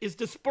of it is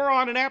to spur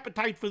on an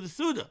appetite for the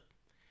seudah.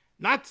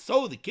 Not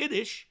so the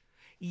kiddush.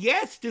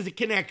 Yes, there's a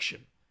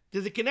connection.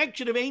 There's a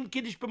connection of ein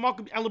kiddush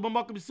ela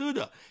b'makom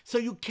seudah. So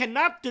you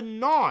cannot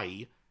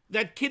deny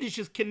that kiddush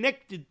is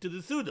connected to the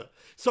seudah.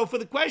 So for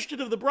the question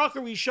of the bracha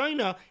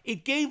Rishona,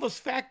 it gave us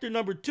factor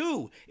number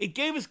two. It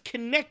gave us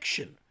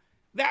connection.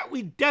 That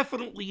we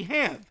definitely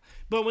have.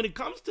 But when it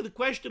comes to the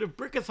question of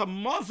berachas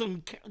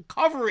hamazon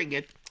covering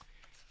it,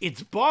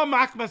 it's ba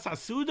machmas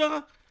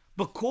seudah.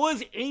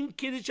 Because ein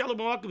kiddush ela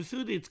b'makom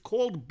seudah, it's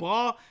called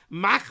ba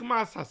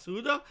machmas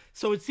seudah.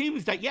 So it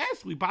seems that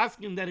yes, we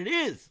basking that it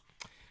is,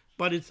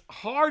 but it's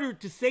harder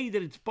to say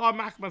that it's ba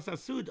machmas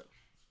seudah.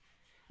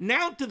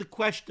 Now to the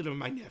question of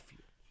my nephew.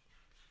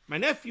 My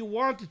nephew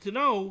wanted to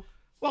know,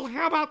 well,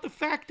 how about the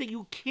fact that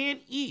you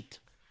can't eat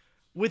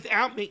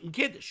without making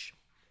kiddush?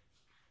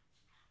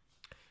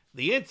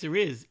 The answer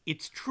is,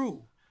 it's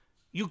true.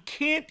 You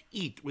can't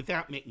eat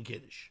without making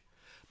kiddush.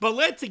 But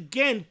let's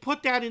again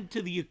put that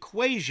into the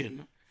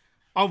equation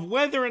of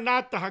whether or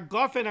not the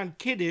hagafen on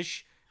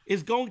kiddush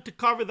is going to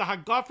cover the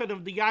hagafen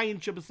of the yayin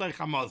sheb'seich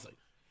hamazon.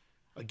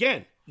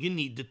 Again, you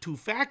need the two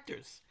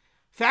factors.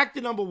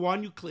 Factor number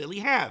one, you clearly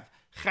have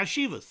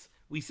chashivas.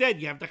 We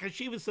said you have the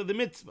chashivas of the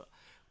mitzvah,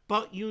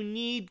 but you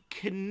need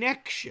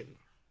connection.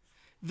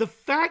 The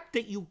fact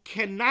that you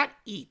cannot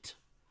eat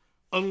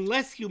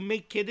unless you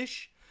make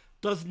kiddush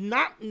does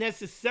not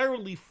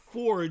necessarily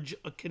forge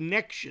a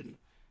connection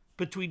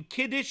between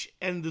kiddush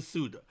and the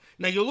seudah.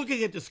 Now you're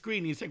looking at the screen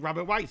and you say,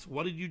 Rabbi Weiss,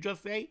 what did you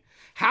just say?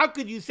 How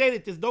could you say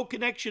that there's no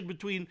connection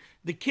between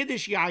the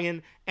kiddush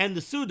yayin and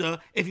the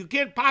seudah if you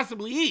can't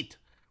possibly eat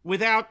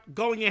without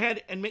going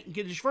ahead and making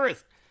kiddush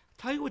first?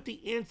 I'll tell you what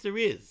the answer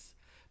is.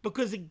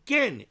 Because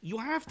again, you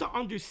have to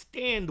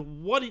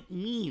understand what it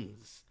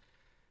means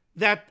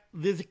that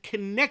there's a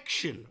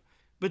connection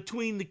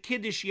between the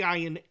kiddush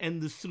yayin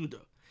and the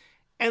seudah.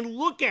 And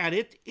look at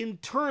it in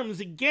terms,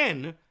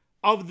 again,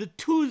 of the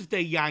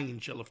Tuesday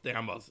yayin shelefnei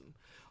hamazon.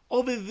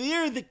 Over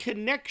there, the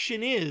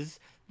connection is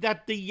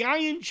that the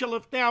yayin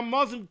shelefnei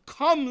hamazon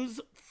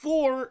comes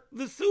for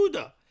the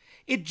seudah.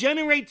 It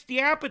generates the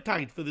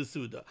appetite for the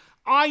seudah.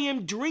 I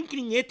am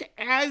drinking it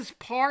as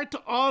part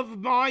of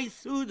my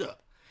seudah.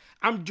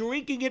 I'm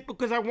drinking it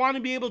because I want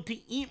to be able to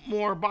eat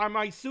more by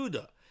my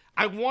seudah.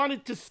 I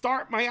wanted to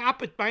start my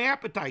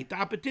appetite. The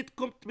Appetit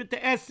kommt mit der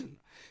Essen.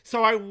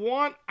 So I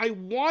want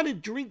to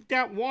drink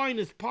that wine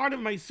as part of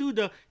my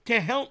seudah to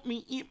help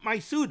me eat my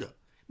seudah.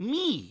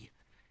 Me.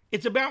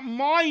 It's about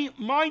my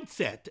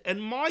mindset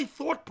and my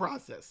thought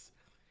process.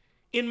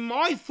 In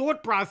my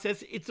thought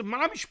process, it's a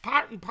mamish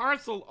part and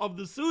parcel of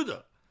the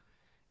seudah.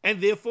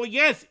 And therefore,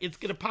 yes, it's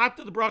going to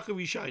pater the bracha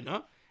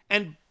Rishona,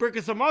 and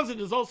berachas hamazon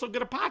is also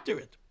going to pater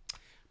it.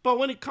 But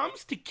when it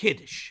comes to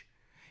Kiddush,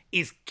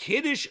 is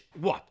Kiddush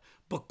what?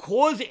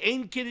 Because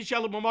ein Kiddush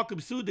ela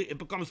b'makom seudah, it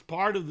becomes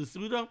part of the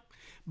seudah.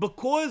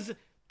 Because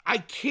I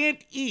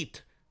can't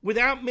eat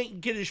without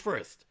making Kiddush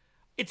first.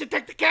 It's a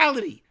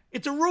technicality.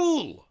 It's a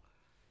rule.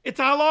 It's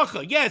a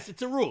halacha. Yes,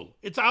 it's a rule.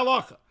 It's a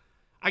halacha.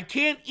 I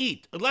can't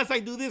eat. Unless I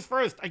do this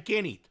first, I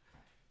can't eat.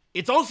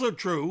 It's also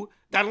true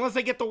that unless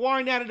I get the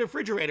wine out of the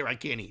refrigerator, I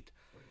can't eat.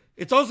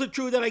 It's also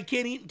true that I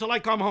can't eat until I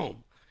come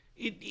home.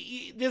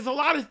 There's a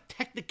lot of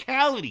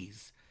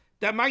technicalities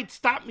that might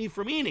stop me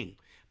from eating,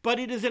 but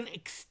it is an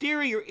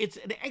exterior, it's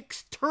an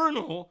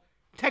external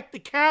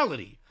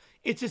technicality.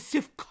 It's a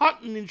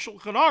sifkatan in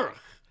Shulchan Aruch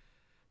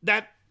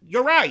that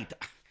you're right.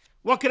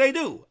 What can I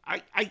do? I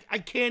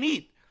can't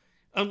eat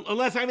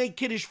unless I make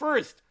Kiddush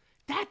first.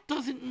 That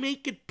doesn't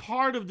make it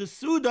part of the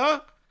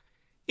seudah.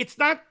 It's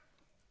not.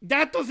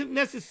 That doesn't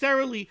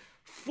necessarily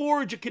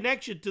forge a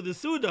connection to the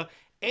seudah.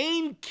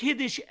 Ein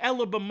Kiddush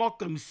ela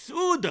b'makom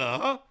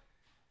seudah.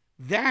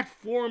 That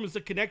forms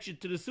a connection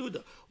to the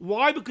seudah.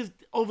 Why? Because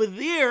over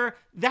there,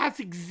 that's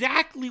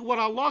exactly what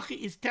halacha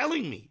is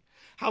telling me.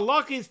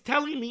 Halacha is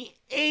telling me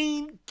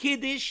ein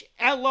Kiddush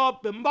ela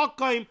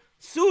b'makom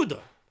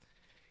seudah.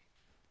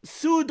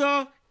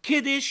 Seudah,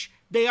 Kiddush,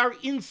 they are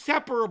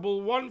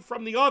inseparable one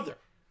from the other.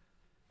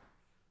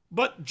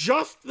 But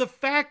just the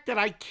fact that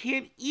I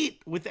can't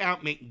eat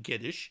without making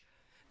Kiddush,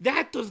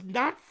 that does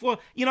not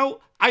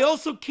I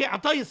also can't, I'll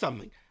tell you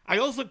something. I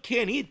also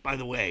can't eat, by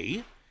the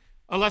way,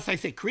 unless I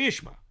say Kriya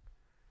Shema.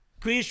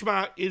 Kriya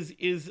Shema is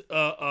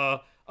a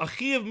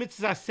chiyuv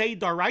mitzvah say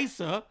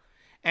daraisa,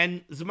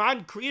 and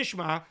Zman Kriya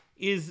Shema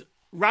is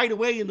right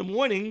away in the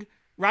morning,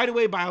 right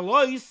away by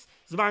Alois.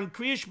 Zman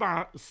Kriya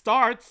Shema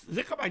starts.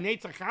 Zicha by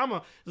Netzach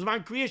Hama.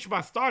 Zman Kriya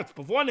Shema starts.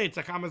 Before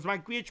Netzach Hama,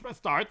 Zman Kriya Shema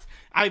starts.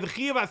 I have a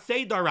chiyuv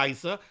asay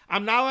daraisa.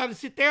 I'm not allowed to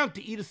sit down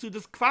to eat a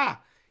seudas kfa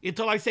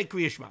until I say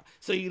Kriya Shema.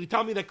 So you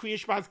tell me that Kriya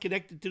Shema is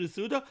connected to the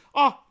seudah?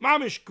 Oh,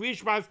 mamish, Kriya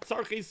Shema is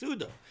tzarchei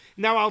seudah.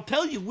 Now I'll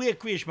tell you where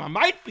Kriya Shema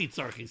might be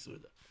tzarchei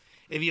seudah.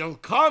 If you'll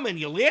come and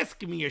you'll ask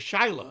me a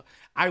shaila,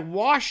 I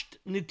washed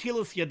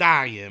netilas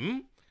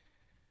yadayim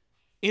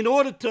in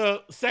order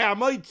to say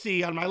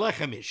amoitzi on my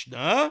lechem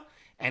Mishnah.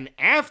 And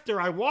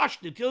after I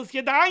washed netilas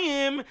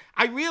yadayim,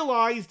 I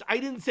realized I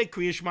didn't say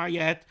Kriya Shema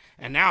yet,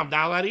 and now I'm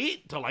not allowed to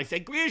eat until I say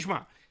Kriya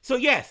Shema. So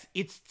yes,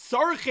 it's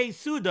tzarchei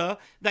seudah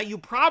that you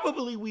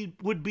probably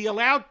would be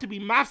allowed to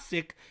be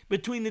mafsik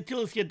between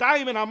netilas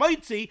yadayim and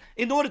amoitzi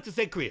in order to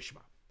say Kriya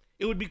Shema.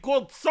 It would be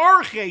called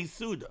tzarchei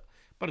seudah,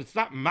 but it's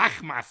not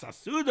machmas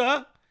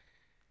seudah.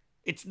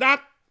 It's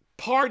not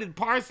part and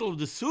parcel of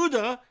the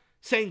seudah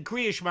saying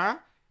Kriya Shema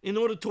in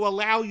order to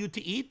allow you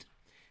to eat.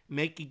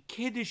 Making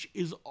Kiddush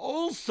is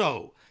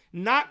also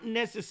not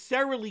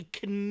necessarily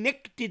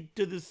connected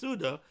to the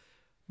seudah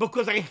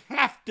because I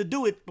have to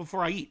do it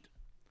before I eat.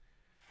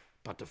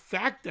 But the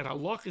fact that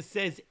halacha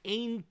says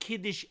ein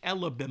Kiddush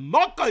ela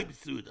b'makom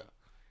seudah,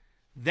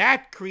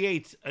 that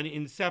creates an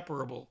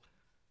inseparable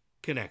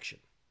connection.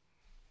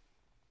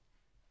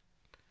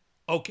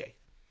 Okay,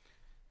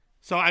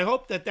 so I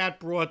hope that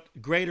brought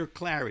greater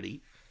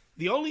clarity.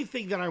 The only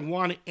thing that I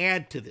want to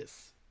add to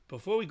this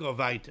before we go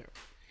weiter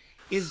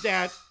is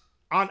that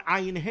on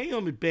Ayin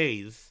Heyom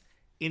Beis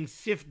in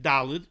Sif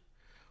Dalid,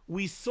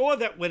 we saw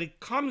that when it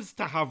comes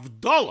to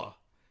Havdalah,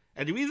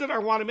 and the reason I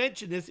want to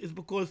mention this is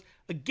because,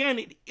 again,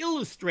 it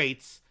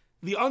illustrates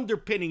the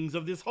underpinnings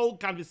of this whole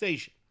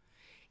conversation.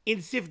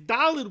 In Sif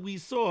Dalid, we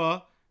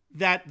saw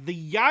that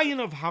the Yayin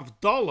of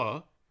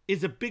Havdalah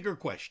is a bigger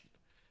question.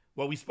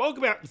 What we spoke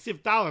about in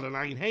Sif Dalid and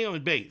Ayin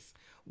Heyom Beis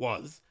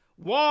was,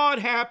 what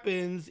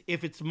happens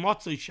if it's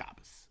Motzei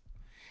Shabbos?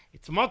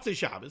 It's Motzei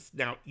Shabbos.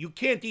 Now, you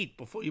can't eat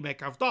before you make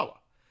Havdalah.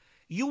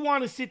 You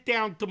want to sit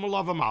down to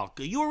Malava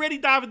Malka. You already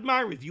David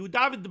Mariv. You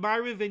David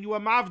Mariv and you were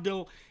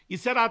Mavdil. You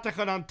said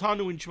Atachan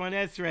Antanu in Shemon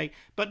Esrei.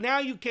 But now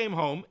you came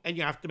home and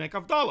you have to make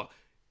Havdalah.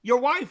 Your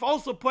wife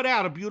also put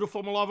out a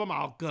beautiful Malava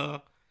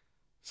Malka.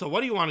 So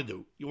what do you want to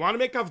do? You want to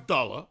make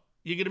Havdalah.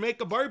 You're going to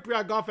make a Bari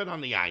Priyagofen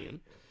on the Yayin.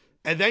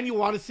 And then you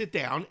want to sit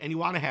down and you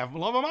want to have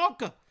Malava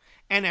Malka.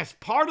 And as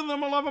part of the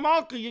Malava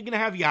Malka, you're going to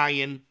have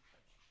Yayin.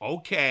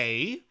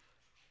 Okay.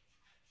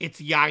 It's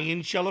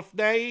Yayin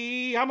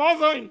Shelefnei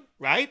Hamazon,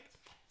 right?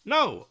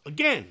 No,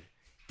 again,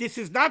 this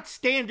is not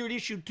standard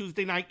issue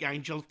Tuesday night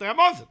Yayin Shelefnei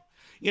Hamazon.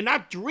 You're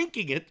not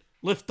drinking it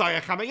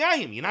Liftayach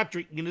HaMayayim. You're not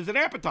drinking it as an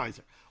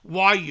appetizer.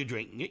 Why are you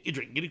drinking it? You're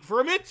drinking it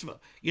for a mitzvah.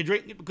 You're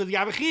drinking it because you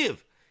have a chiyuv.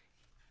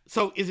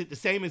 So is it the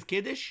same as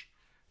Kiddush?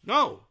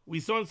 No. We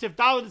saw in Sif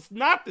Daled it's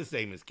not the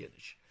same as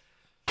Kiddush.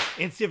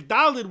 In Sif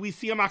Daled we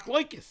see a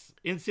machloikis.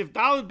 In Sif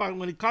Daled,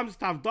 when it comes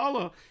to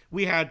Havdalah,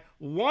 we had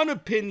one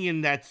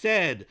opinion that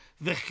said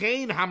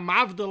V'chein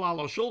hamavdal al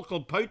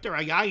shulchel poter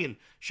hayayin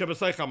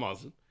shebasayich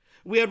hamazon.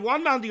 We had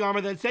one man the armor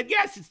that said,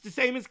 yes, it's the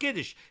same as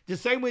Kiddush. The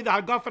same way the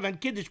Hagafan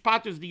and Kiddush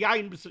patters the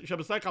yayin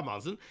shebasayich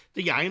hamazon,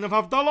 the yayin of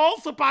Havdalah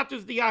also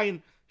patters the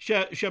yayin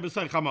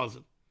shebasayich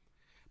hamazon.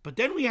 But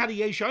then we had a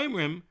Yesh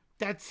Omrim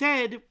that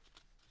said,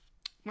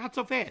 not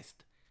so fast.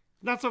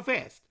 Not so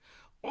fast.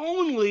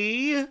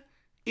 Only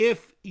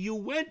if you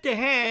went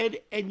ahead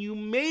and you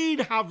made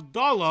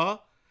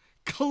Havdalah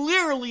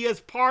clearly as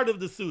part of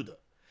the seudah.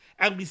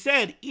 And we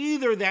said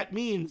either that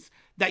means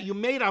that you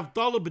made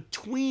Havdalah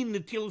between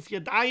Netilas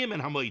Yadayim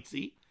and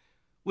Hamoitzi,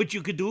 which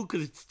you could do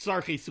because it's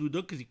Tzarchei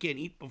Seudah, because you can't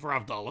eat before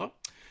Havdalah,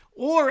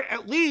 or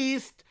at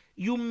least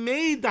you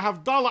made the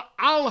Havdalah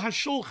al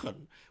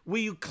HaShulchan,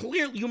 where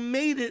you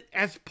made it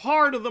as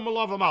part of the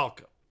Malav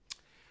Malka.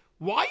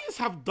 Why is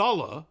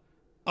Havdalah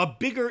a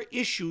bigger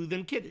issue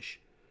than Kiddush?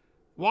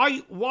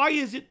 Why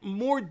is it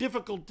more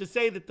difficult to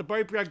say that the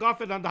Bar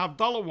Priagafen on the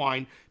Havdalah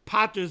wine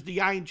patters the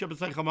Yayin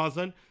Shabbat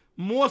Hamazon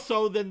more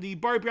so than the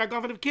Bar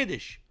Priagafen of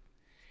Kiddush?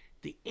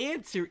 The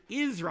answer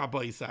is,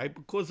 Rabbi Isai,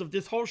 because of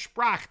this whole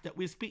sprach that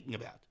we're speaking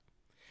about.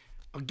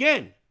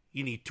 Again,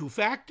 you need two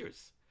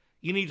factors.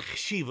 You need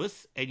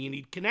chshivas and you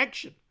need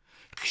connection.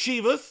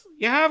 Chshivas,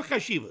 you have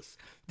chashivas.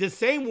 The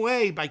same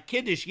way by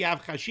Kiddush you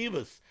have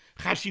chashivas.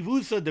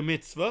 Chashivusa the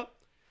mitzvah.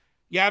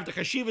 You have the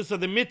chashivas of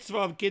the mitzvah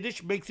of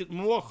Kiddush, makes it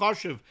more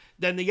chashiv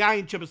than the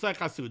yayin shebasei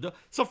seudah.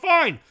 So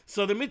fine.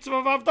 So the mitzvah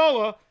of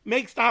Havdalah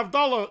makes the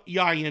Havdalah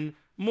yayin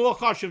more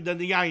chashiv than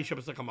the yayin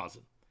shebasei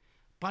hamazon.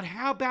 But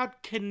how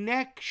about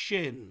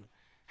connection?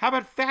 How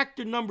about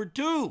factor number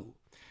 2?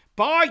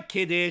 By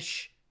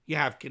Kiddush, you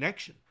have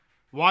connection.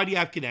 Why do you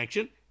have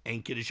connection?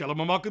 Ein Kiddush ela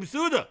b'makom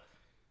seudah.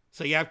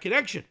 So you have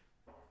connection.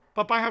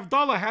 But by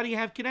Havdalah, how do you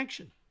have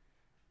connection?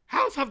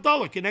 How's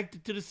Havdalah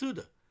connected to the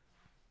seudah?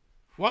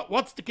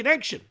 What's the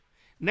connection?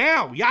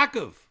 Now,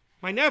 Yaakov,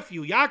 my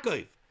nephew,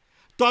 Yaakov,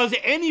 does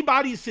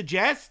anybody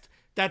suggest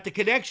that the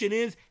connection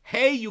is,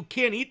 hey, you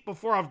can't eat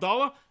before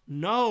Havdalah?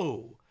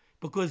 No,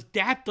 because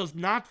that does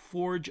not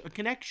forge a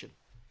connection.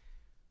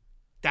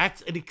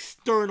 That's an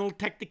external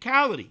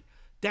technicality.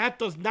 That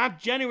does not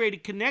generate a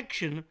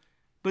connection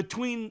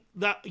between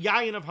the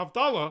Yayin of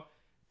Havdalah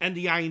and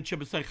the Yayin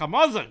Shebasei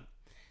Hamazon.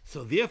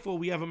 So therefore,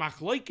 we have a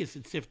machlokes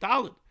in Sif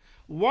Dalet.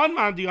 One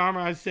man, the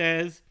Amar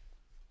says,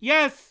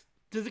 yes,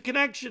 there's a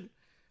connection.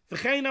 There's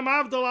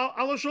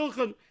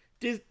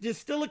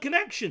still a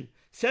connection.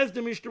 Says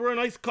the Mishnah Berurah,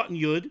 nice cotton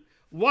yud.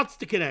 What's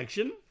the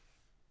connection?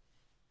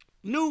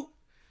 Nu.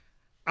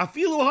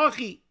 Afilu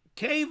hachi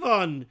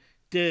kevan.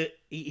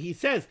 He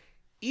says,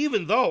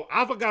 even though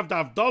Avagav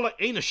Havdalah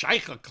ain't a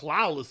shaycha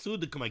klal a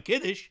seudah k'may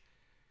Kiddush,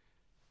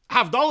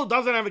 Havdalah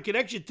doesn't have a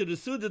connection to the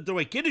seudah the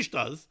way Kiddush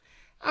does.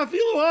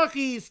 Afilu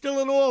hachi, still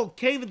in all,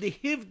 kevan the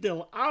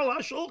hivdil al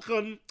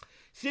hashulchan.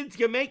 Since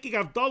you're making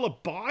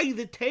Havdalah by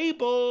the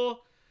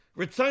table,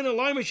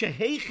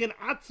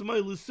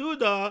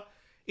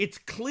 it's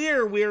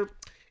clear where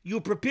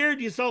you prepared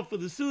yourself for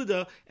the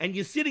seudah and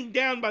you're sitting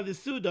down by the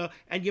seudah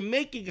and you're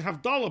making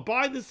Havdalah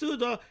by the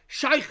seudah,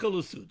 shaycha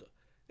l'seudah.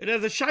 It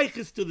has a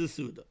shaychus to the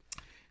seudah.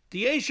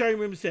 The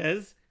Yesharim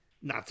says,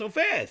 not so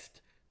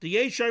fast. The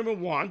Yesharim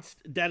wants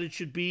that it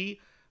should be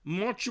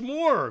much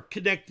more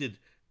connected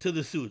to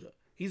the seudah.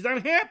 He's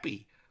not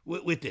happy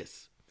with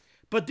this.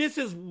 But this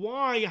is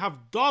why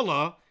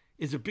Havdalah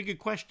is a bigger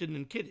question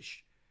than Kiddush.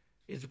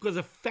 It's because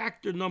of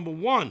factor number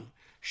 1,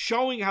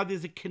 showing how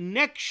there's a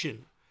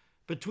connection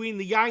between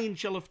the Yayin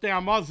Shelefnei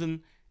Hamazon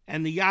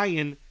and the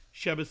Yayin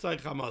Shebasei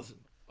Hamazon.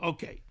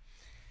 Okay.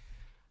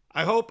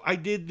 I hope I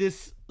did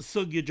this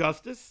sugya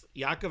justice.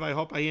 Yaakov, I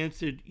hope I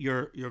answered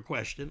your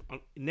question.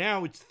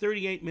 Now it's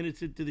 38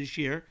 minutes into this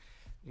year.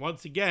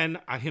 Once again,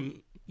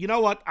 you know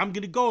what? I'm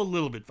going to go a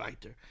little bit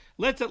weiter.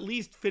 Let's at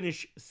least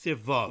finish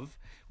Sivav,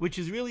 which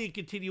is really a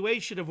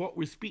continuation of what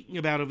we're speaking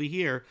about over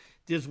here.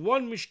 There's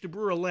one Mishnah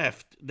Berurah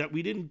left that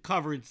we didn't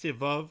cover in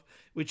Sivav,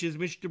 which is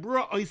Mishnah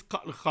Berurah Ois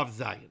Katan Chav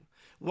Zayin.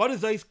 What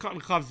is Ois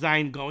Katan Chav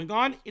Zayin going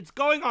on? It's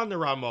going on the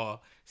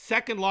Ramah,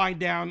 second line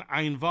down,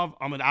 Ayin Vav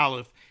Amud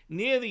Aleph,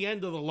 near the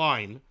end of the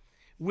line,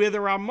 where the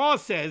Ramah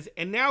says,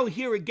 and now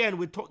here again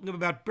we're talking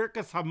about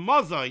Birkas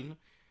HaMazon,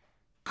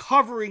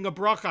 covering a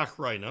bracha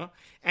achrona,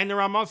 and the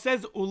Ramah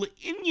says, Ul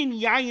inyan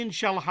yayin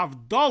shel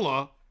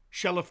Havdalah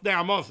shelefnei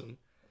Hamazon.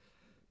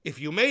 If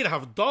you made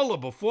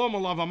Havdalah before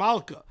Malav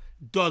Malka,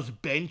 does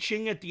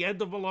benching at the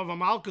end of Malav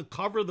Malka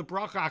cover the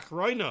bracha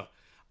achrona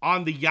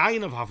on the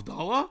yayin of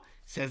Havdalah?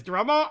 Says the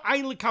Ramah,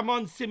 Ayin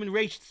l'kamon Siman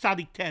Reish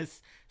Tzadik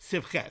Tes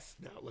Sivches.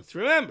 Now let's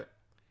remember,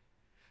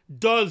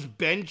 does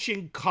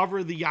benching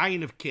cover the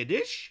yayin of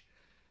Kiddush?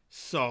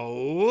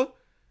 So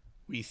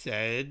we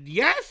said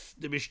yes.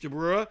 The Mishnah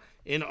Berurah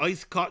in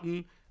Ois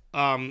Katan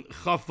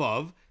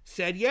Chavav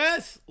said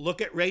yes. Look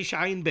at Reish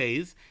Ayin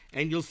Beis,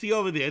 and you'll see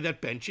over there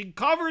that benching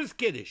covers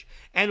Kiddush.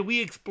 And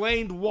we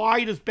explained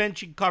why does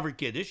benching cover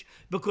Kiddush?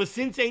 Because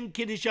since ain't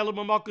Kiddush ela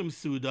b'makom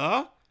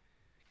seudah,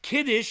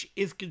 Kiddush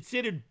is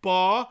considered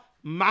ba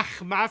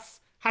machmas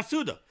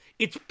haseudah.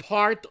 It's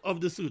part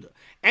of the seudah.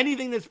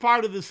 Anything that's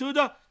part of the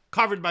seudah,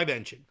 covered by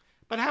benching.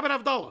 But how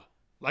about Havdalah?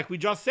 Like we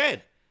just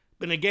said,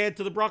 b'negeh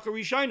to the bracha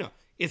Rishona,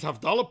 is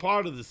Havdalah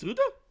part of the seudah?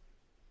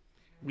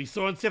 We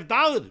saw in Sif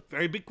Dalet,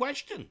 very big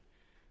question.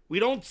 We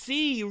don't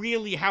see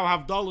really how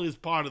Havdalah is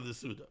part of the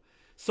seudah.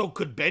 So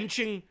could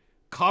benching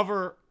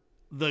cover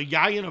the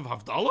yayin of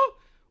Havdalah?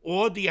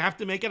 Or do you have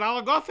to make it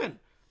alagafen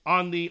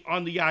on the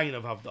yayin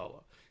of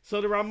Havdalah?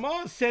 So the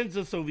Ramah sends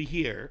us over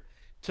here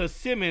to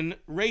Siman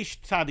Reish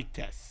Tzadik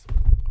Tes.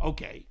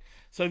 Okay,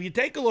 so if you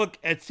take a look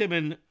at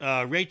Siman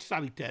Reish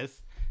Tzadik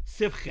Tes,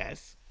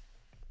 Sivches,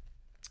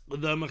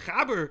 The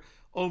Mechaber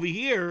over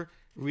here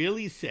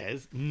really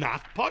says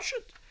not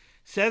pashut.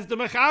 Says the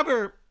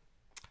Mechaber,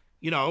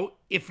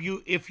 if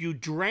you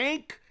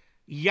drank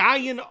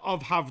yayin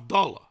of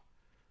Havdalah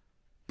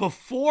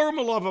before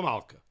Malava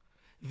Malka,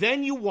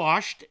 then you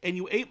washed and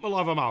you ate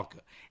Malava Malka,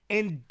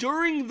 and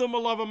during the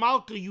Malava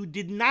Malka you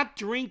did not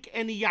drink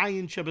any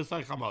yayin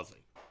shebesaycha hamazon.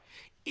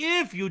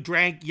 If you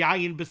drank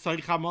yayin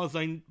besaycha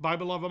hamazon by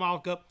Malava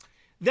Malka,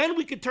 then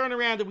we could turn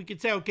around and we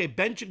could say, okay,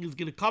 benching is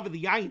going to cover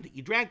the yayin that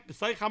you drank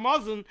besaycha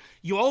hamazon.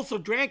 You also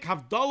drank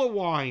Havdalah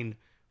wine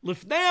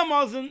lifnei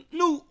hamazon.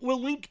 No,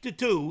 we'll link the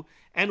two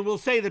and we'll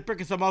say that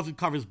berachas hamazon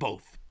covers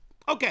both.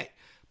 Okay.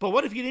 But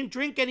what if you didn't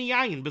drink any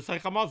yayin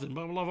besaycha hamazon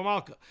by Malava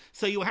Malka?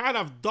 So you had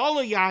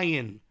Havdalah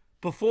yayin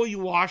before you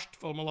washed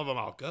for Malava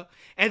Malka,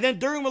 and then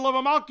during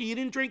Malava Malka you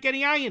didn't drink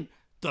any yayin.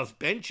 Does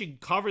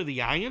benching cover the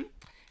yayin?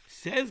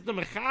 Says the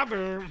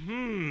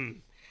Mechaber.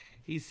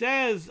 He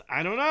says,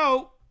 I don't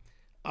know.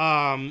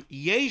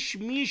 Yesh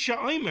misha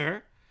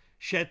omer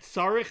shet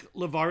tzarich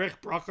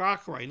levarich bracha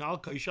achreina al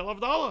koshel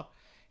Havdalah.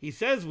 He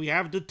says we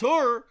have the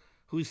Torah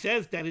who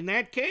says that in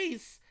that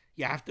case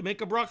you have to make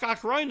a bracha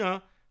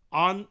achreina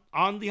on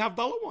the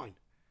Havdalah wine.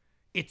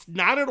 It's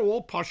not at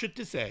all pashut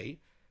to say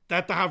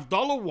that the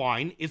Havdalah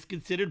wine is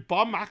considered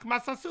ba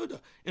machmas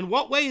seudah. In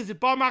what way is it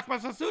ba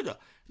machmas seudah?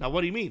 Now, what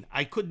do you mean?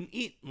 I couldn't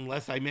eat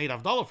unless I made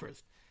Havdalah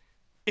first.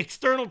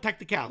 External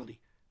technicality.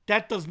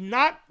 That does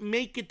not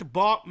make it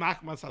ba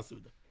machmas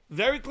seudah.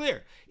 Very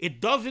clear.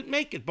 It doesn't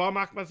make it ba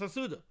machmas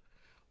seudah.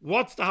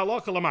 What's the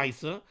halacha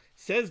l'maisa?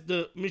 Says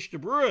the Mishnah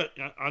Berurah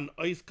on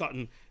Ois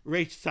Cotton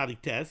Reish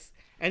Tzadik Tes,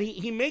 and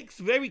he makes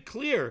very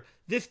clear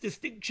this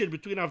distinction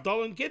between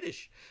Havdalah and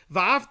Kiddiush.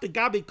 Va'af the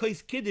gabi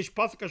kois Kiddiush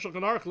pasuk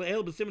HaShulchan Aruch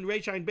le'el b'simin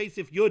reish ayin beis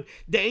if yud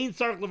de'ein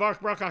tzarich levarach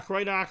bracha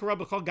achreina achara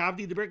b'chol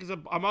gavdi the berachas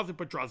hamazon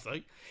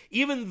patrasai.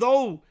 Even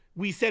though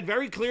we said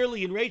very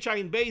clearly in reish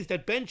ayin beis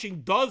that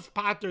benching does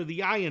pater the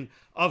ayin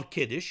of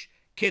Kiddiush,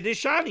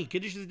 Kiddiush shani.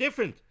 Kiddiush is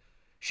different.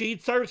 She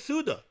tzarich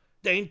seudah.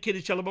 De'ein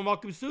Kiddiush ela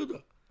b'makom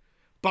seudah.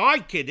 By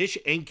Kiddiush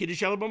ain't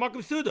Kiddiush ela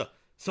b'makom seudah.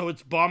 So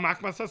it's ba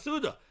machmas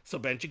seudah. So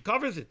benching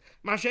covers it.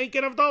 Mashenk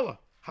and Havdalah.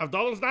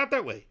 Havdalah is not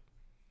that way.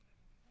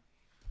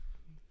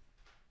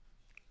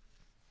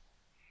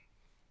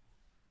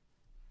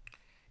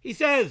 He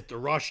says the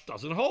Rosh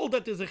doesn't hold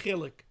that there's a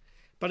chilik,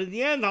 but in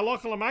the end,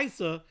 halacha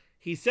l'maisa,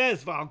 he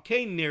says v'al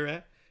kein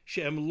nira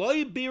she'em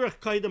loy birach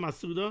kaidem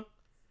seudah.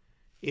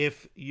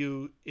 If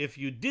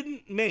you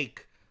didn't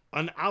make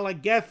an ala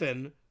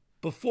gefen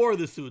before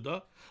the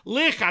seudah,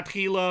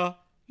 lichatchila,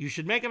 you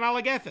should make an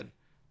ala gefen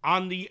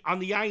on the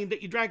yayin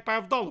that you drank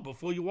by Havdalah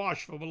before you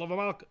wash from Malava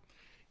Malka.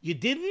 You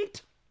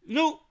didn't?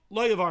 No,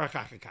 lo yavarach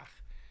achakach.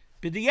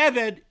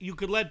 B'di'eved, you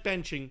could let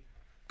benching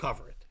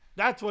cover it.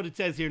 That's what it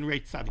says here in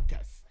Reish Tzadik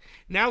Tes.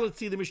 Now let's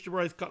see the Mishnah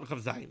Berurah's Katan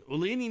Chav Zayin.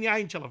 Uleinin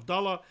yayin shel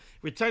Havdalah.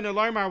 Return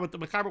alarmar. What the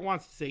Mechaber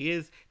wants to say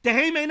is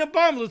tehem ein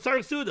abam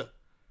l'tzarich seudah.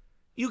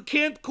 You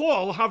can't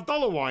call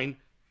Havdalah wine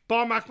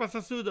ba machmas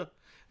seudah.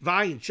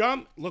 Vayin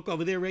sham. Look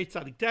over there, Reish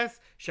Tzadik Tes.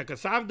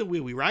 Shekasavda,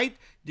 where we write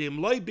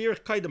de'imloi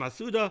birach kaidem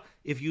seudah.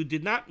 If you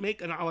did not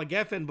make an ala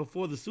gefen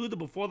before the seudah,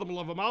 before the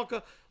Malava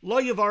Malka,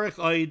 lo yavarach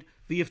oid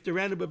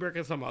v'yifterenu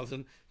beberachas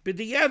hamazon.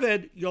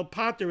 B'di'eved, you'll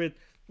pater it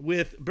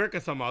with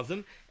berachas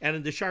hamazon. And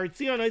in the Sharet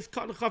Zion Ois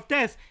Katan Chav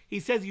Tes, he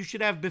says you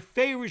should have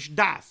beferish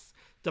das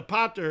to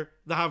pater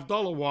the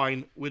Havdalah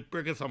wine with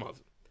berachas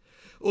hamazon.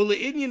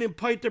 Ule'inyan in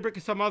pater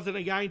berachas hamazon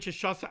a yayin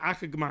sheshasa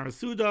acher gemara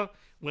seudah.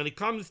 When it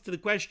comes to the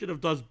question of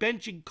does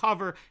benching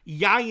cover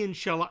yayin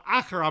shel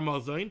acher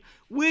hamazon,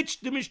 which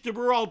the Mishnah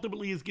Berurah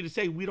ultimately is going to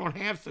say we don't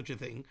have such a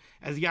thing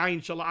as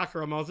yayin shel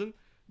acher hamazon,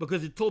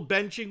 because until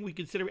benching we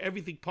consider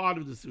everything part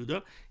of the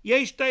seudah.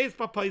 Yesh teis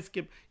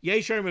papaiskim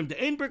yesh armim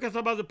de ein berachas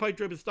hamazon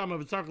paiter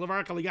b'stama v'tzarich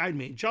levarach al yayin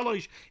mein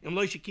shalosh im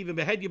lo shekivim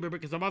behedya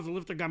berachas hamazon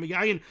lifter gam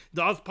yayin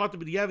the as pater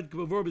b'di'eved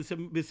k'mavor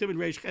b'simin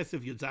reish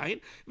chesev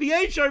yudzayin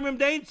v'yesh armim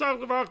de ein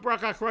tzarich levarach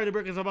bracha achreina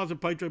berachas hamazon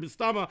paiter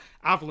b'stama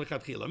af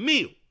lechatchila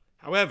miu.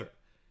 However,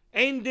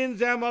 ein din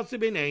zeh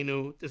matzi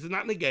b'neinu. This is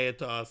not negaya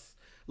to us.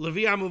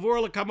 Levi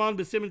amavor lekaman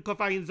b'simin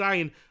kofayin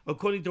zayin.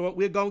 According to what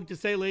we're going to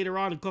say later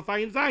on in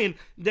kofayin zayin,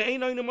 the ein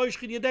oinu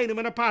moishchin yadeinu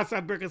men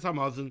apasad berachas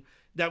hamazon,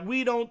 that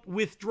we don't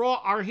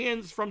withdraw our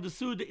hands from the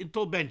seudah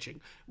until benching.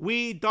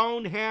 We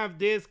don't have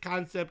this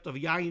concept of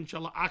yayin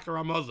shel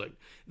acher hamazon.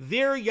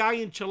 Their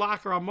yayin shel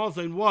acher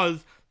hamazon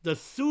was the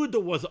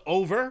seudah was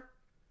over,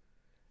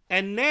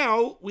 and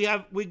now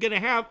we're going to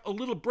have a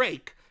little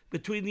break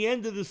between the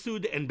end of the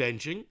seudah and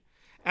benching,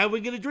 and we're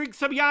going to drink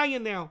some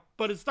yayin now,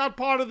 but it's not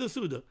part of the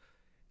seudah.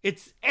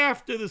 It's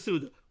after the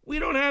seudah. We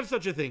don't have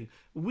such a thing.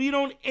 We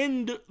don't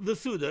end the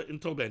seudah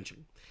until benching.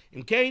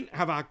 In Kain,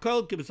 have a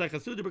kol kibesach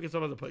seudah because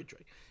of the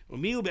poetry.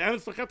 Umiu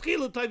be'emes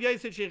lachatchila tav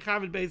yaseh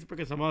shechavid beis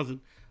because hamazon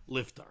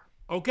liftar.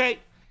 Okay,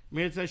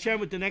 Mirza Hashem,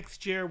 with the next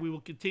chair, we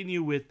will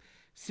continue with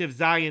Siv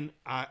Zayin.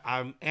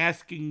 I'm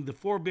asking the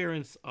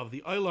forbearance of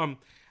the Olam.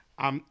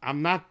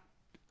 I'm not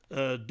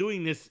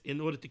doing this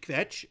in order to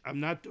kvetch. I'm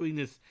not doing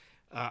this.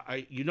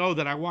 You know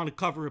that I want to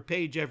cover a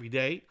page every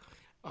day.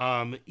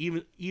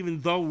 Even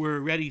though we're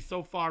already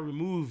so far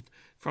removed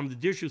from the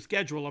Dirshu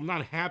schedule, I'm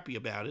not happy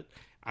about it.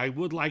 I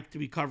would like to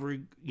be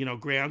covering,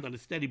 ground on a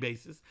steady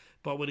basis.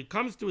 But when it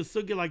comes to a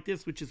sugya like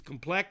this, which is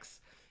complex,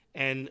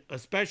 and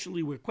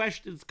especially where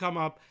questions come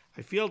up,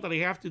 I feel that I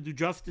have to do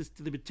justice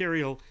to the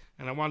material,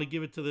 and I want to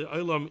give it to the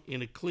Olam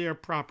in a clear,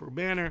 proper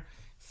manner.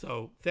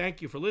 So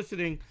thank you for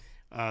listening.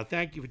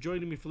 Thank you for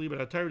joining me for limud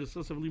HaTorah. The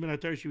source of limud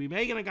HaTorah should be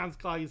megan against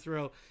Klal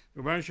Yisrael.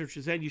 Rabban Shem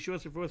Shazed Yeshua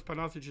Sefros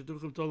Panasich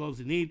Sheduchim Tolos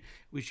in need.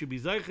 We should be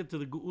zeichet to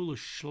the Geula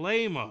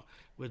Shlema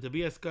with the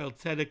Bias Koil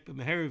Tzedek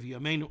B'Meherav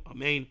Yameinu.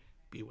 Amen.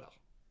 Be well.